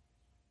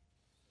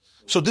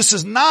 So this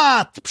is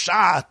not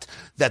pshat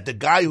that the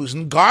guy who's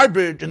in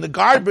the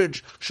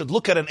garbage should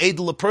look at an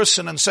edel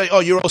person and say,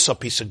 oh, you're also a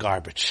piece of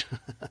garbage.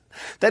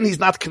 Then he's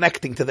not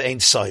connecting to the Ein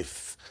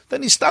Sof.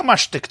 Then he's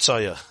tamash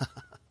tiktsoya.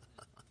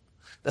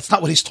 That's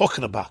not what he's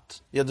talking about.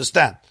 You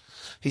understand?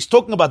 He's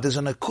talking about there's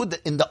an akud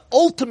in the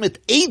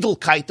ultimate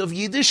edelkeit of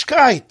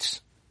Yiddishkeit.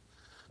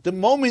 The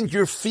moment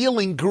you're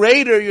feeling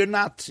greater, you're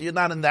not in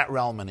that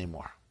realm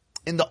anymore.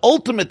 In the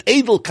ultimate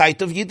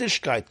edelkeit of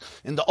Yiddishkeit,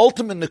 in the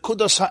ultimate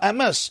nekudas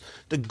ha'emes,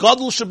 the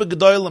gadol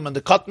shebegdolim and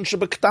the katan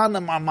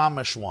shebektanim are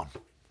mamash one.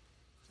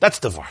 That's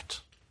the vart.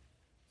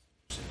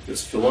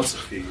 Because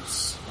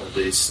philosophies, are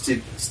they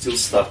still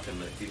stuck in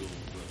the evil?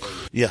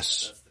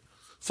 Yes.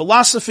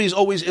 Philosophy is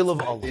always ill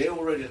of Allah. They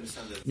already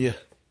understand that.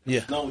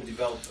 Yeah. Now we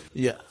develop it.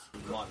 Yeah.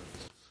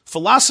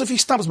 Philosophy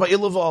stops by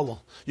ill of Allah.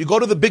 You go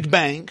to the Big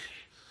Bang,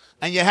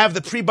 and you have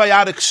the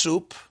prebiotic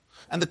soup,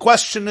 and the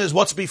question is,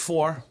 what's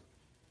before?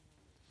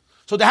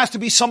 So there has to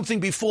be something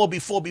before.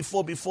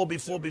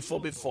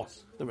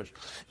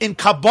 In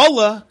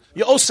Kabbalah,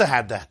 you also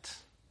had that.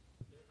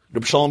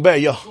 Reb Shalom Ber,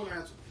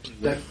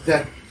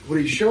 That what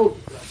he showed,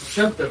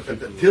 Shem Tov at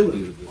the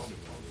Tilly.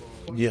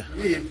 Yeah.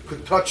 He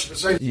could touch the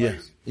same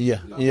place. Yeah.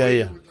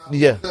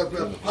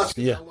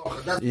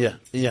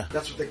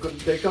 That's what they couldn't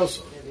take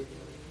also.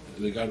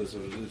 Regardless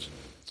of religion.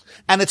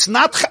 And it's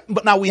not,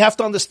 but now we have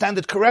to understand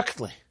it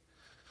correctly.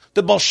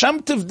 The Baal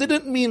Shem Tov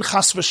didn't mean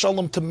chas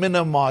v'shalom to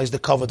minimize the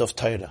kavod of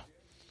Torah,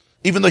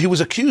 even though he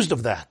was accused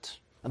of that.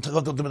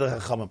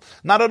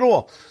 Not at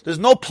all. There's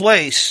no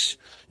place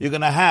you're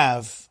going to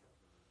have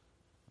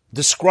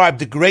describe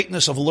the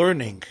greatness of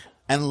learning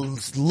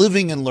and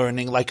living and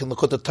learning, like in the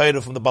Likutei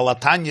Torah from the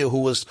Balatanya,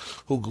 who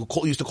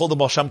used to call the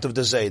Baal Shem Tov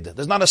the Zayda.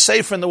 There's not a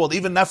sefer in the world,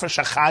 even Nefesh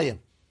HaChaim,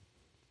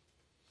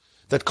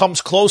 that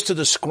comes close to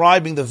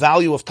describing the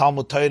value of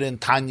Talmud Torah in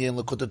Tanya and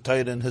Likutei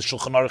Torah and his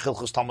Shulchan Aruch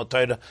Hilchos Talmud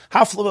Torah.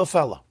 Half of a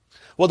fella.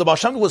 What the Baal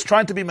Shem Tov was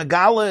trying to be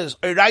megala is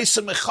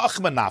Eiraisa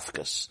Mechachma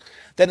Nafkas.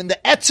 That in the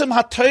Etzem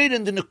HaTorah,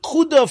 in the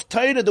Nekuda of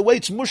Torah, the way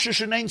it's Mushish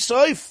and Ein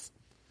Soif,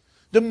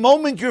 the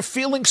moment you're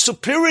feeling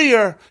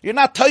superior, you're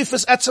not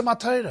Taifas Etzem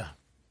HaTorah.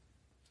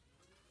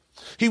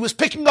 He was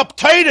picking up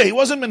Torah, he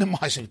wasn't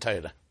minimizing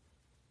Torah.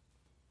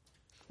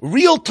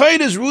 Real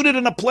Torah is rooted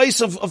in a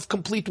place of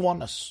complete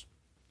oneness.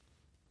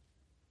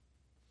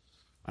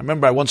 I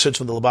remember I once heard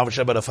from the Lubavitch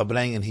Rebbe of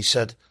Fabrengen, and he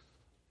said,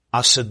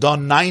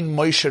 Asedon 9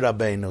 Moshe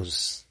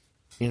Rabbeinus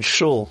in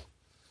Shul,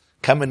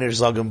 kamen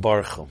sagen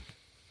Baruch.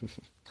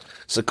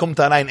 So kommt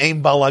da rein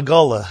ein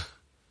Balagola,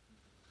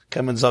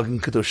 kamen sagen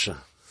Kedusha.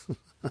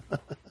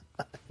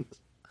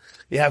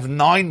 You have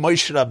 9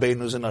 Moshe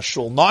Rabbeinus in a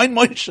Shul, 9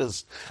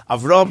 Moshes.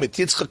 Avram, mit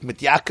Yitzchak, mit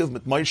Yaakov,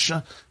 mit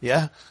Moshe,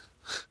 yeah?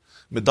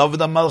 Mit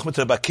David HaMelech, mit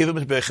Rebbe Akiva,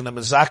 mit Bechina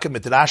Mezake,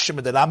 mit Rashi,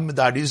 mit der Ram, mit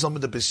der Arizal,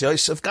 mit der Bes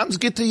Yosef, ganz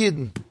gitte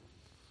Jiden.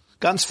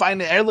 Ganz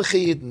feine, ehrliche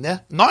Jiden, yeah?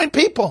 9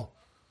 people.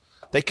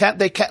 They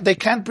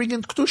can't bring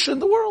in Kedusha in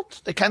the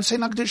world. They can't say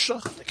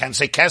Nagdishach. They can't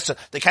say Kesser.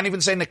 They can't even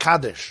say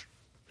Nekadesh.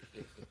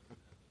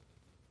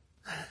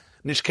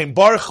 Nish kein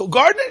Baruch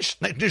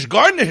garnished. Nish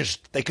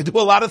garnished. They could do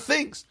a lot of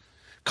things.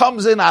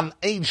 Comes in on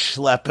ein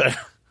Schlepper.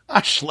 A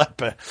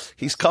Schlepper.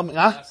 He's coming,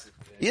 huh?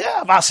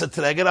 Yeah,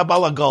 Wasserträger, a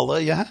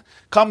Balagola, yeah.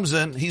 Comes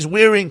in, he's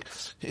wearing,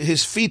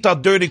 his feet are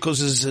dirty because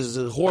his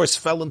horse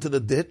fell into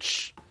the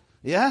ditch.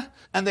 Yeah?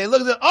 And they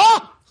look at,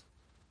 oh!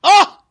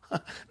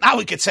 Now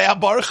we could say a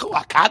Baruch Hu,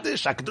 a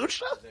Kaddish, a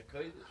Kedusha.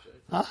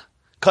 Huh?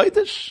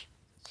 Kodesh?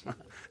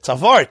 It's a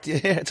word, yeah,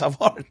 it's a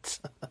word.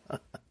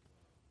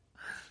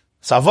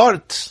 It's a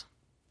word.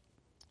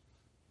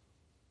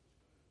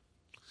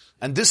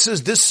 And this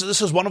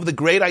is one of the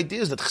great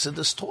ideas that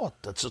Chassidus taught.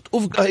 That's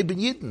Uvgah ben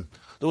Yidden.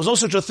 There was no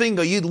such a thing,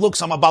 a Yid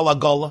looks, I'm a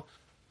Balagola.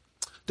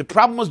 The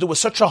problem was there was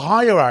such a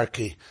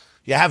hierarchy.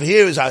 You have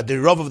here is the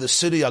Rav of the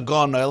city,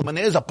 Agon, and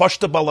here's a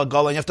Pashta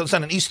Balagala, and you have to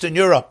understand, in Eastern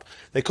Europe,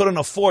 they couldn't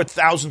afford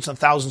thousands and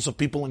thousands of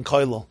people in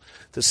Koilel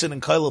to sit in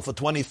Koilel for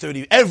 20,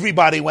 30,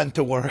 everybody went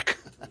to work.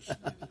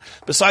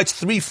 Besides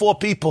 3-4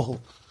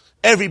 people,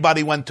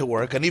 everybody went to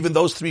work, and even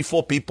those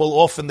 3-4 people,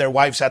 often their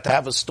wives had to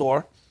have a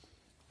store,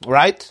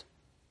 right?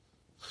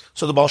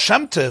 So the Baal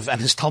Shem Tov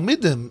and his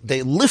Talmidim,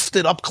 they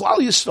lifted up Klal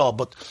Yisrael.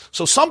 But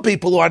so some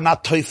people who are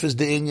not Teufels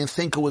the Inyan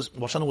think Baal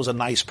Shem Tov was a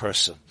nice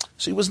person.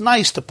 So he was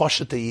nice to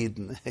Pashat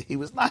Yidden. He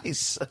was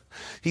nice.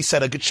 He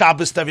said a good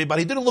Shabbos to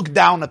everybody. He didn't look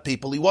down at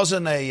people. He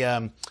wasn't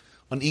an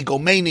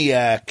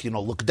egomaniac.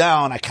 Look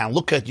down. I can't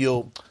look at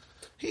you.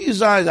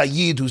 He's a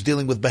Yid who's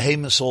dealing with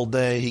behemoths all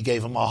day. He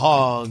gave him a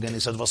hug and he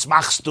said, "Was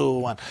machst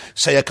du?" and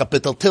say a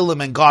kapitel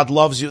Tillim and God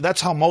loves you. That's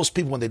how most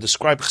people, when they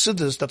describe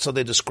Chassidus, that's how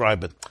they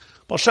describe it.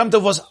 Baal Shem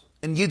Tov was,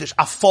 in Yiddish,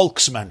 a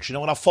volksmensch. You know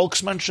what a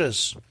volksmensch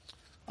is?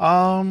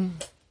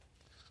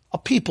 A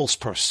people's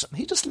person.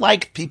 He just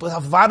liked people.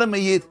 Not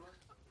really a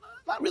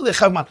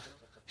chavman.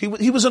 He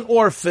was an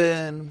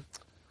orphan.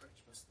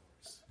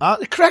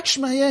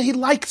 Kretschmer, yeah, he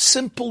liked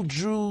simple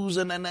Jews,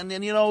 and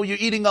you're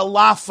eating a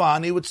lafa,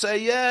 and he would say,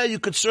 yeah, you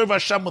could serve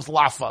Hashem with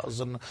lafas,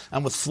 and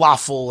with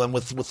falafel, and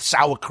with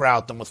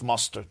sauerkraut, and with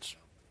mustard.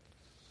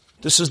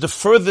 This is the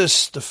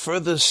furthest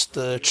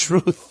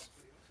truth.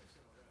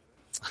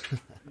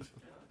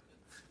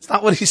 It's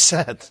not what he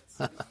said.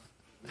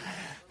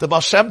 The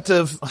Baal Shem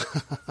Tov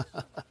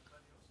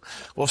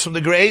was from the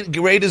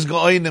greatest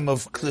Goinim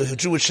of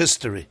Jewish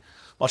history.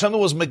 Baal Shem Tov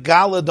was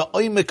Megala, the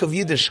Oimek of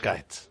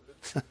Yiddishkeit.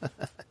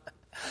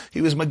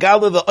 He was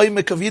Megala, the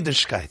Oimek of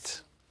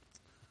Yiddishkeit.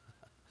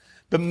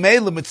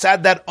 B'meila,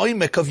 mitzad that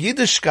Oimek of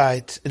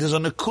Yiddishkeit, it is a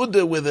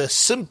nekuda with a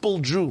simple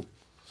Jew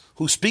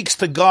who speaks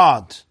to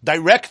God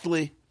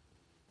directly,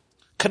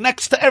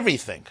 connects to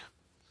everything.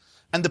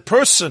 And the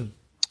person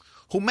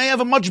who may have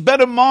a much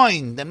better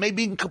mind and may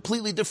be in a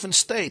completely different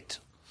state,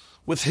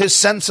 with his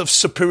sense of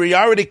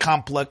superiority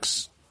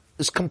complex,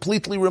 is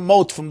completely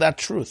remote from that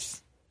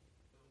truth.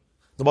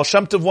 The Baal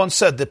Shem Tov once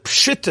said, the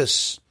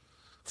pshittis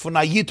von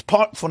a ish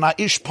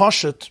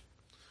poshet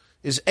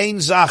is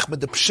ein zach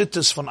mit the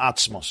pshittis von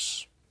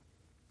atzmos.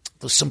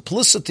 The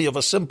simplicity of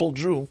a simple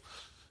Jew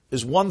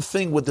is one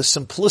thing with the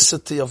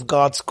simplicity of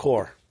God's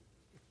core.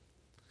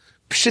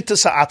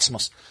 Pshittis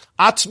ha'atzmos.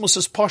 Atzmos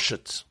is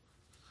poshet.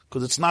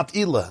 Because it's not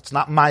Ila, it's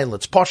not Maila,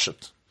 it's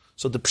Poshet.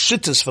 So the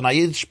Pshittis von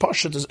Ayidish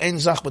Poshet is ein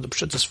Zach, but the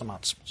Pshittis von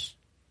Atzmos.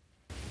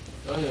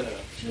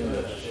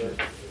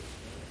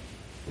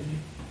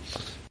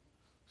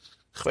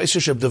 Ich weiß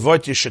nicht, ob der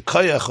Wort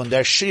Yeshikoyach und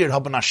der Shir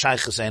haben ein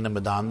Scheiches eine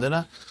mit der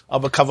anderen,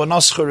 aber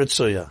Kavanos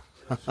Churitzuya.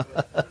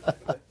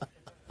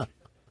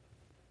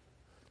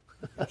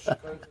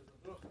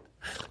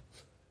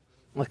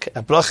 Okay,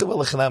 a Brache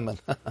will ich nehmen.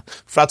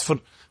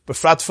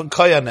 Befrat von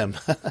Koyanim.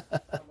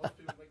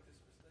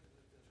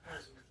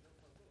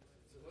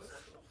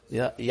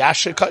 Yeah,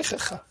 Yasher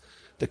Koyach.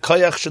 The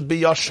Koyach should be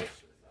Yasher.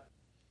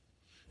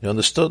 You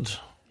understood?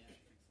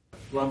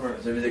 Plumber,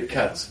 maybe the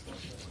cats.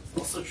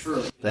 Also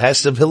true. The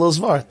has to Hillel's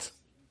Vart.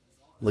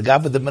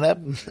 Legabe de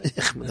Meneben.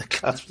 Ich bin der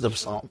Katz mit dem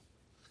Psalm.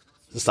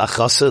 Das ist ein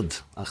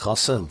Chassid. Ein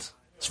Chassid. Das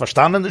ist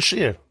verstanden, der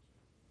Schir.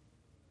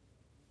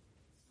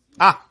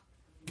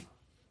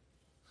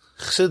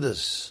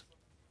 Chassidus.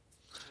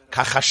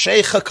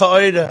 Kachashecha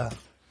ka'oira.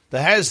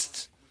 The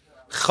Hest.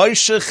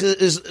 Choshech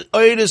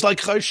is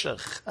like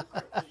choshech.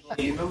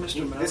 You know,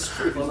 Mr. Malik, This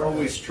truth is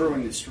always true,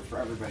 and it's true for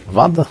everybody.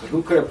 Vada. But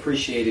who could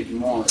appreciate it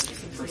more? Is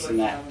the person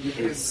that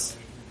is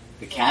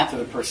the cat, or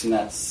the person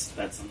that's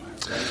on there?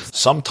 Right?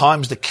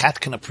 Sometimes the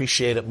cat can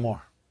appreciate it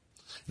more.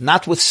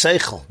 Not with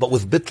seichel, but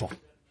with bittul.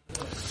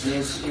 In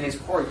his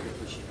core, he could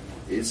appreciate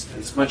it more.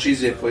 It's much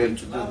easier for him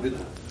to do it.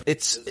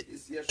 It's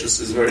This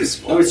is very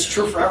small. No, it's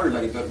true for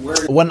everybody, but where?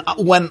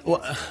 when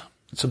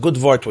it's a good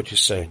word what you're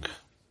saying.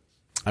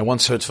 I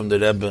once heard from the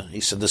Rebbe, he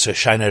said this is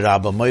Shiner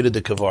Rabba, Moire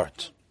de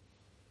Kavart.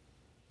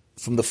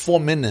 From the 4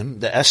 minim,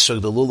 the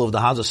esrog, the lulav, the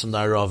hadas, and the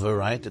arava,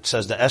 right? It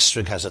says the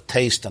esrog has a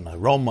taste and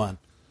aroma. And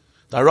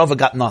the arava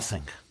got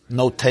nothing.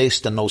 No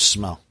taste and no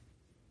smell.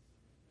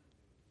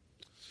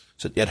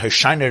 So yet her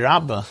Shiner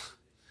Rabba,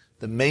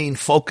 the main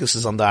focus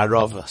is on the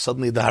arava.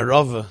 Suddenly the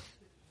arava,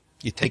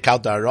 you take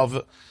out the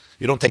arava,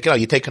 you don't take it out,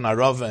 you take an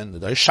arava and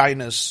the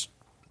shyness.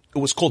 It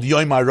was called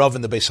Yom Arava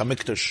in the Beis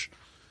HaMikdash.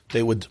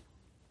 They would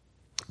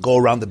go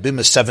around the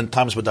bima 7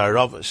 times with the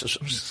arava.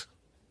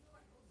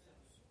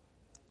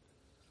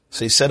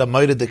 So he said,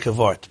 Amoyre de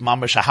Kavart,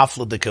 Mamash a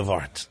Hafla de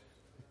Kavart.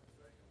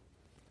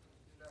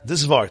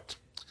 This Vart,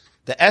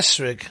 the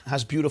esrig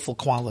has beautiful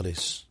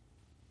qualities.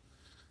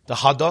 The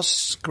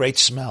hadas, great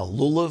smell.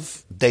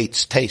 Lulav,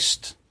 dates,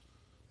 taste.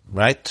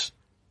 Right?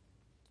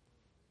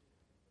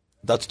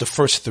 That's the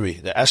first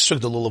 3. The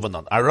esrig, the lulav, and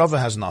none. Arava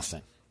has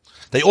nothing.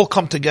 They all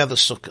come together,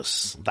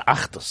 sukkahs, the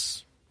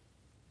achtas.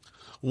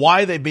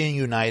 Why are they being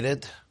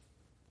united?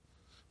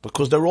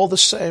 Because they're all the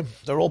same.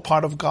 They're all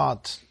part of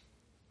God.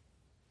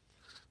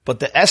 But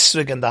the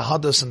esrig and the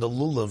hadas and the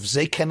lulav,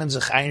 they kennen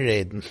sich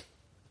einreden.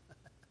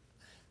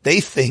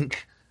 They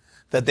think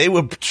that they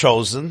were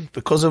chosen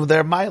because of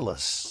their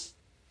milas.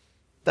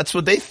 That's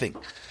what they think.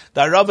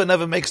 The Arava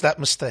never makes that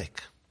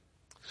mistake.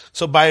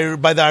 So by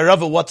the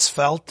Arava, what's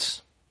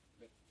felt?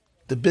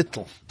 The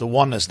bittul, the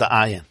oneness, the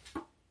ayin.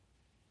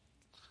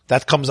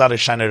 That comes out of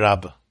Shiner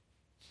Rabba.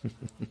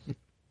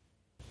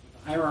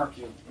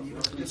 Hierarchy.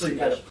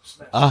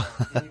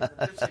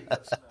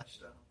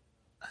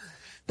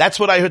 That's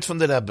what I heard from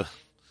the Rebbe.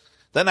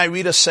 Then I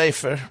read a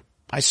sefer.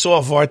 I saw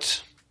a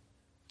vart,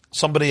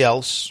 somebody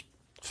else,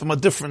 from a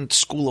different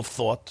school of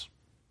thought.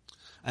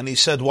 And he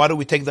said, why do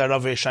we take the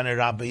Rav Shiner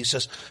Rabba? He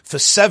says, for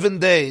 7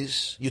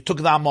 days, you took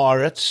the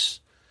Amoritz,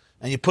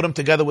 and you put him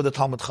together with the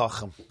Talmud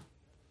Chacham.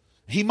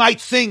 He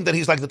might think that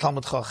he's like the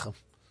Talmud Chacham.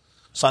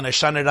 So on a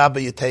Shiner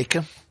Rabba, you take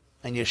him,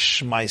 and you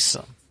shmeiss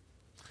him.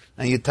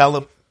 And you tell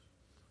him,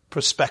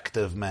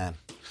 perspective, man.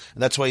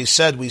 And that's why he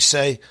said, we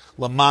say,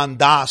 Laman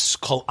das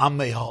kol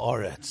amei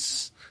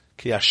ha'oretz,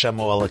 ki Hashem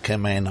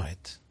Elokim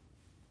einoid.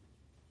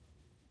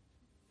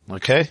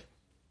 Okay?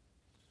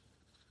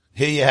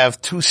 Here you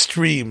have 2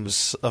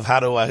 streams of how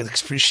to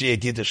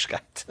appreciate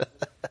Yiddishkeit.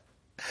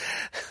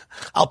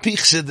 Al pi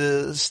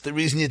chassidus, the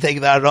reason you take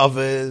the Arava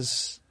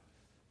is,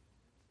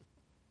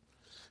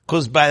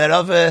 because by the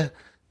Arava,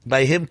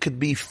 by him could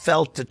be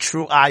felt the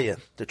true ayin,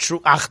 the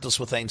true achdus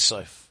with Ein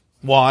Sof.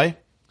 Why?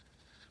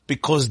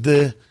 Because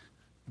the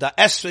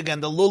esrig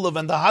and the lulav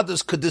and the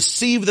hadas could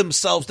deceive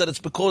themselves that it's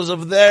because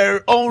of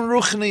their own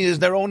ruchni,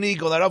 their own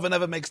ego. The Rava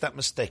never makes that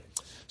mistake.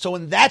 So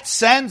in that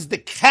sense, the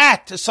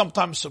cat is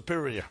sometimes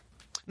superior.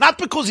 Not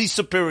because he's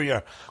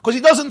superior, because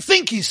he doesn't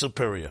think he's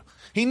superior.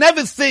 He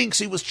never thinks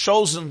he was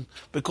chosen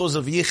because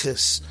of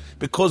yichus,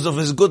 because of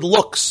his good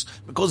looks,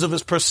 because of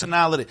his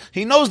personality.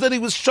 He knows that he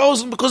was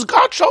chosen because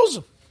God chose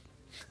him.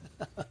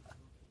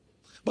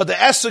 But the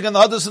esrig and the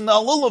hadas and the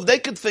lulav, they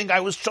could think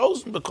I was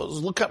chosen because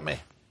look at me.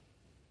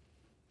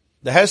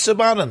 The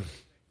Hesebaran,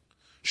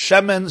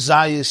 Shemen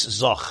Zayis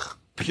Zoch,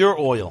 pure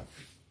oil.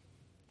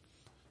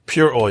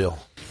 Pure oil.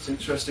 It's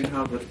interesting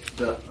how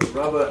the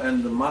rava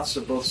and the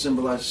matzah both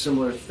symbolize a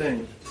similar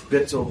thing,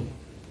 bittul.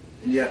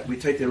 And yet we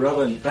take the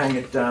rava and bang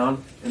it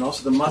down, and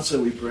also the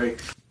matzah we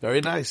break. Very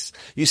nice.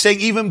 You're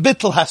saying even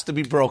bittul has to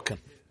be broken.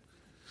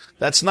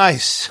 That's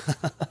nice.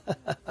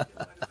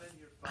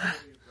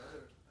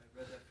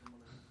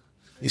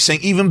 You're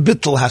saying even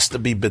bittul has to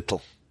be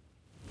bittul.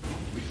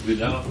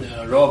 Without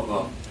the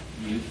Rava,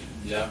 I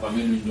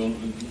mean,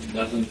 it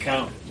doesn't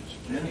count.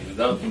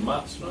 Without the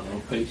matzah,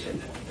 no patient.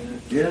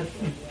 Yeah.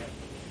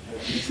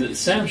 It's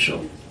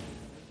essential.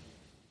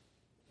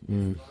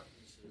 The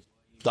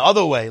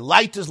other way,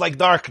 light is like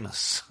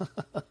darkness.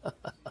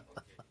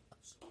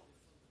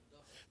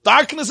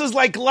 Darkness is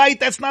like light,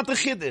 that's not the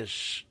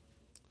Chiddush.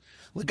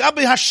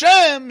 L'gabi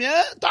Hashem,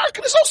 yeah,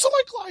 darkness also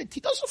like light. He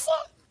doesn't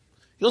fight.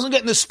 He doesn't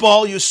get in the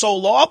spall, you're so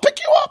low, I'll pick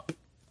you up.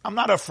 I'm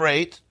not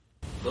afraid.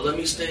 But let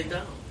me stay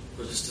down,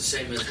 because it's the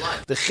same as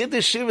light. The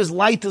Chiddush is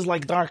light is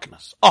like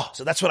darkness. Oh,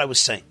 so that's what I was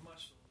saying.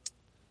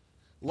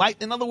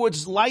 Light, in other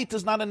words, light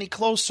is not any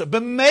closer.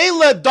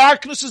 B'meila,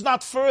 darkness is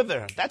not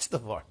further. That's the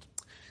word.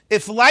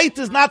 If light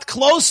is not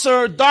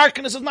closer,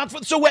 darkness is not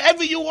further. So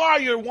wherever you are,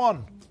 you're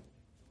one.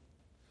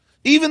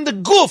 Even the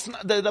guf,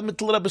 the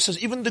Mittel Rebbe says,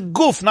 even the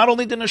guf, not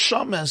only the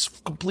neshama, is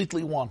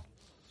completely one.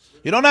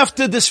 You don't have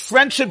to, this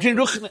friendship between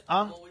Ruchni,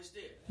 I'm always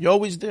there. You're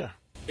always there.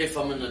 If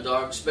I'm in a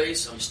dark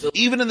space, I'm still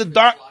even in the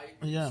dark.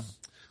 Yeah.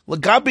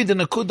 Lagabi the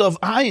nakuda of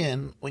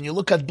ayin, when you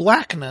look at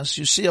blackness,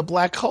 you see a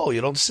black hole. You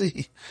don't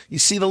see. You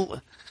see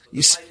the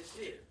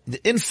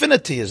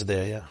infinity is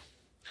there. Yeah.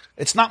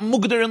 It's not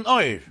mugder and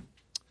oir.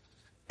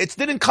 It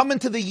didn't come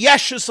into the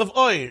yeshus of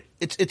oir.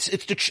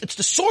 It's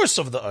the source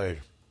of the oir.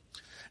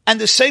 And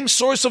the same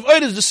source of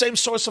oir is the same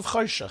source of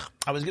chayshach.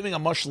 I was giving a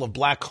mashal of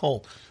black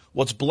hole.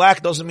 What's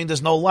black doesn't mean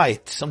there's no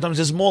light. Sometimes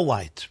there's more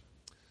light.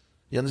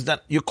 You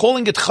understand? You're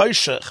calling it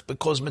chayshach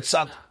because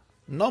mitzad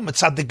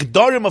the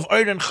gedarim of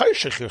oir and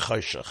chayshach, you're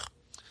chayshach.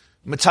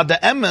 Mitzad the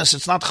emes,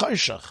 it's not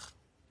chayshach.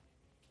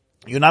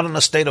 You're not in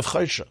a state of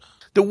chayshach.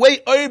 The way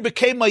oir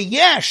became a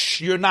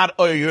yesh, you're not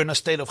oir, you're in a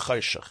state of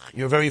chayshach.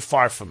 You're very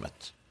far from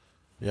it.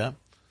 Yeah?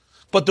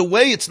 But the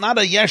way it's not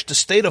a yesh, the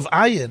state of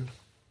ayin,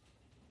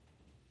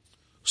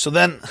 so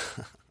then,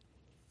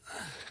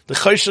 the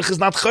chayshach is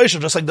not chayshach,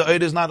 just like the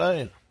oir is not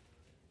oir.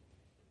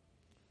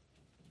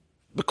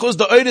 Because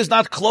the oir is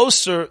not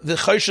closer, the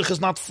chayshach is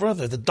not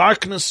further. The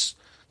darkness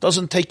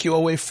doesn't take you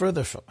away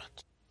further from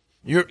it.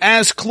 You're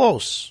as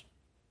close.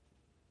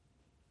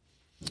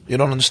 You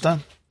don't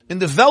understand? In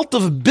the Welt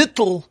of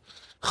Bittel,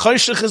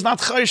 chayshach is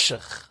not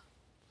chayshach.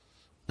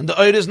 And the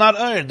oir is not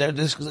oir. They're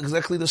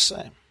exactly the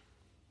same.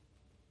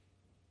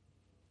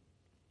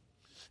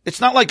 It's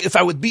not like if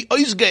I would be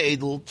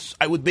oizgeedelt,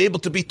 I would be able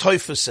to be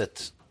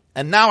teufisit.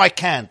 And now I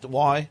can't.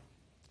 Why?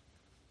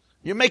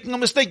 You're making a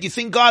mistake. You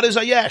think God is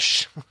a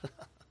yesh.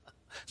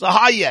 It's a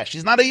high yesh.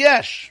 He's not a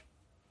yesh.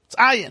 It's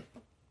ayin.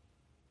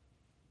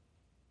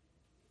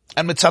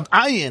 And mitzad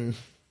ayin,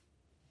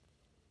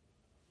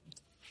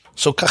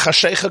 so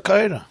kachashecha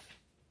kaira.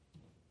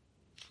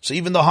 So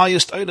even the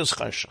highest oir is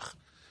chayshach.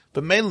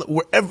 But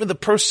wherever the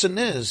person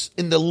is,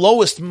 in the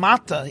lowest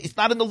mata, it's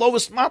not in the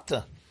lowest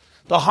mata.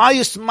 The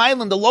highest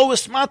mile and the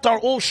lowest mata are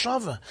all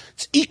shava.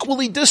 It's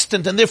equally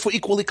distant and therefore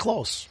equally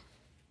close.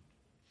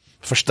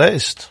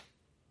 Verstehst?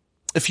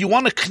 If you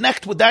want to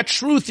connect with that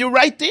truth, you're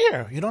right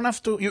there. You don't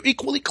have to, you're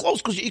equally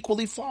close because you're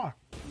equally far.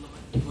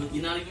 But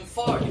you're not even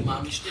far, you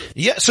mamish.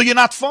 Yeah, so you're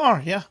not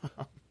far, yeah.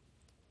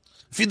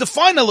 If you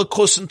define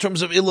Elokus in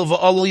terms of Ilah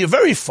v'Allah, you're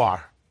very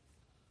far.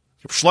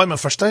 Shloimeh,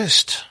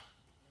 verstehst?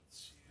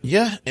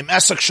 Yeah, im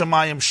Esak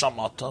Shemayim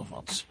Shamata.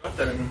 Brought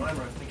that in the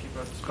mimer. I think he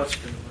brought this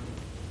question.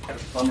 Had a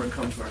plumber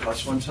come to our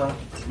house one time,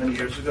 many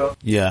years ago.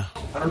 Yeah.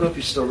 I don't know if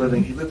he's still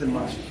living. He lived in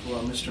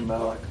Moscow, Mr.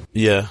 Malik.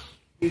 Yeah.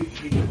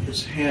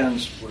 His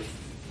hands were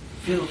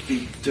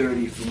filthy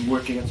dirty from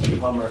working as a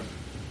plumber.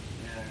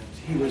 And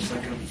he was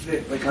like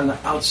on the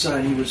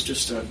outside, he was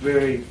just a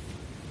very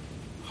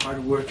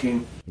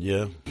hard-working.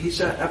 Yeah. He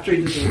sat, after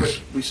he did the work,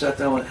 we sat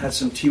down and had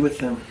some tea with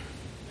him.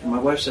 And my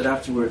wife said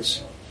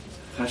afterwards,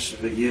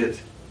 Chashav Yid.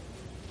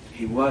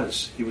 He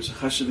was a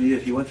Chashav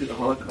Yid. He went through the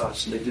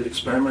Holocaust, and they did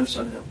experiments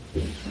on him.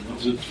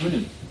 Was it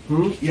twin?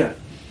 Yeah,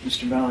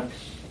 Mr. Malik.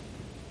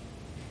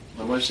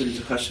 My wife said he's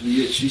a Chashav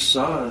Yid. She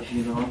saw it,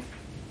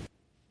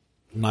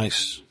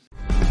 Nice.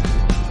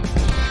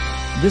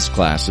 This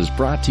class is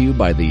brought to you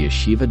by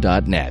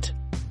theyeshiva.net.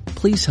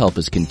 Please help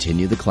us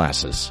continue the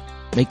classes.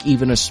 Make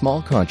even a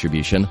small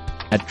contribution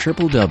at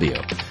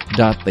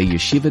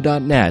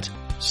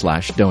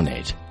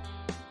www.theyeshiva.net/donate.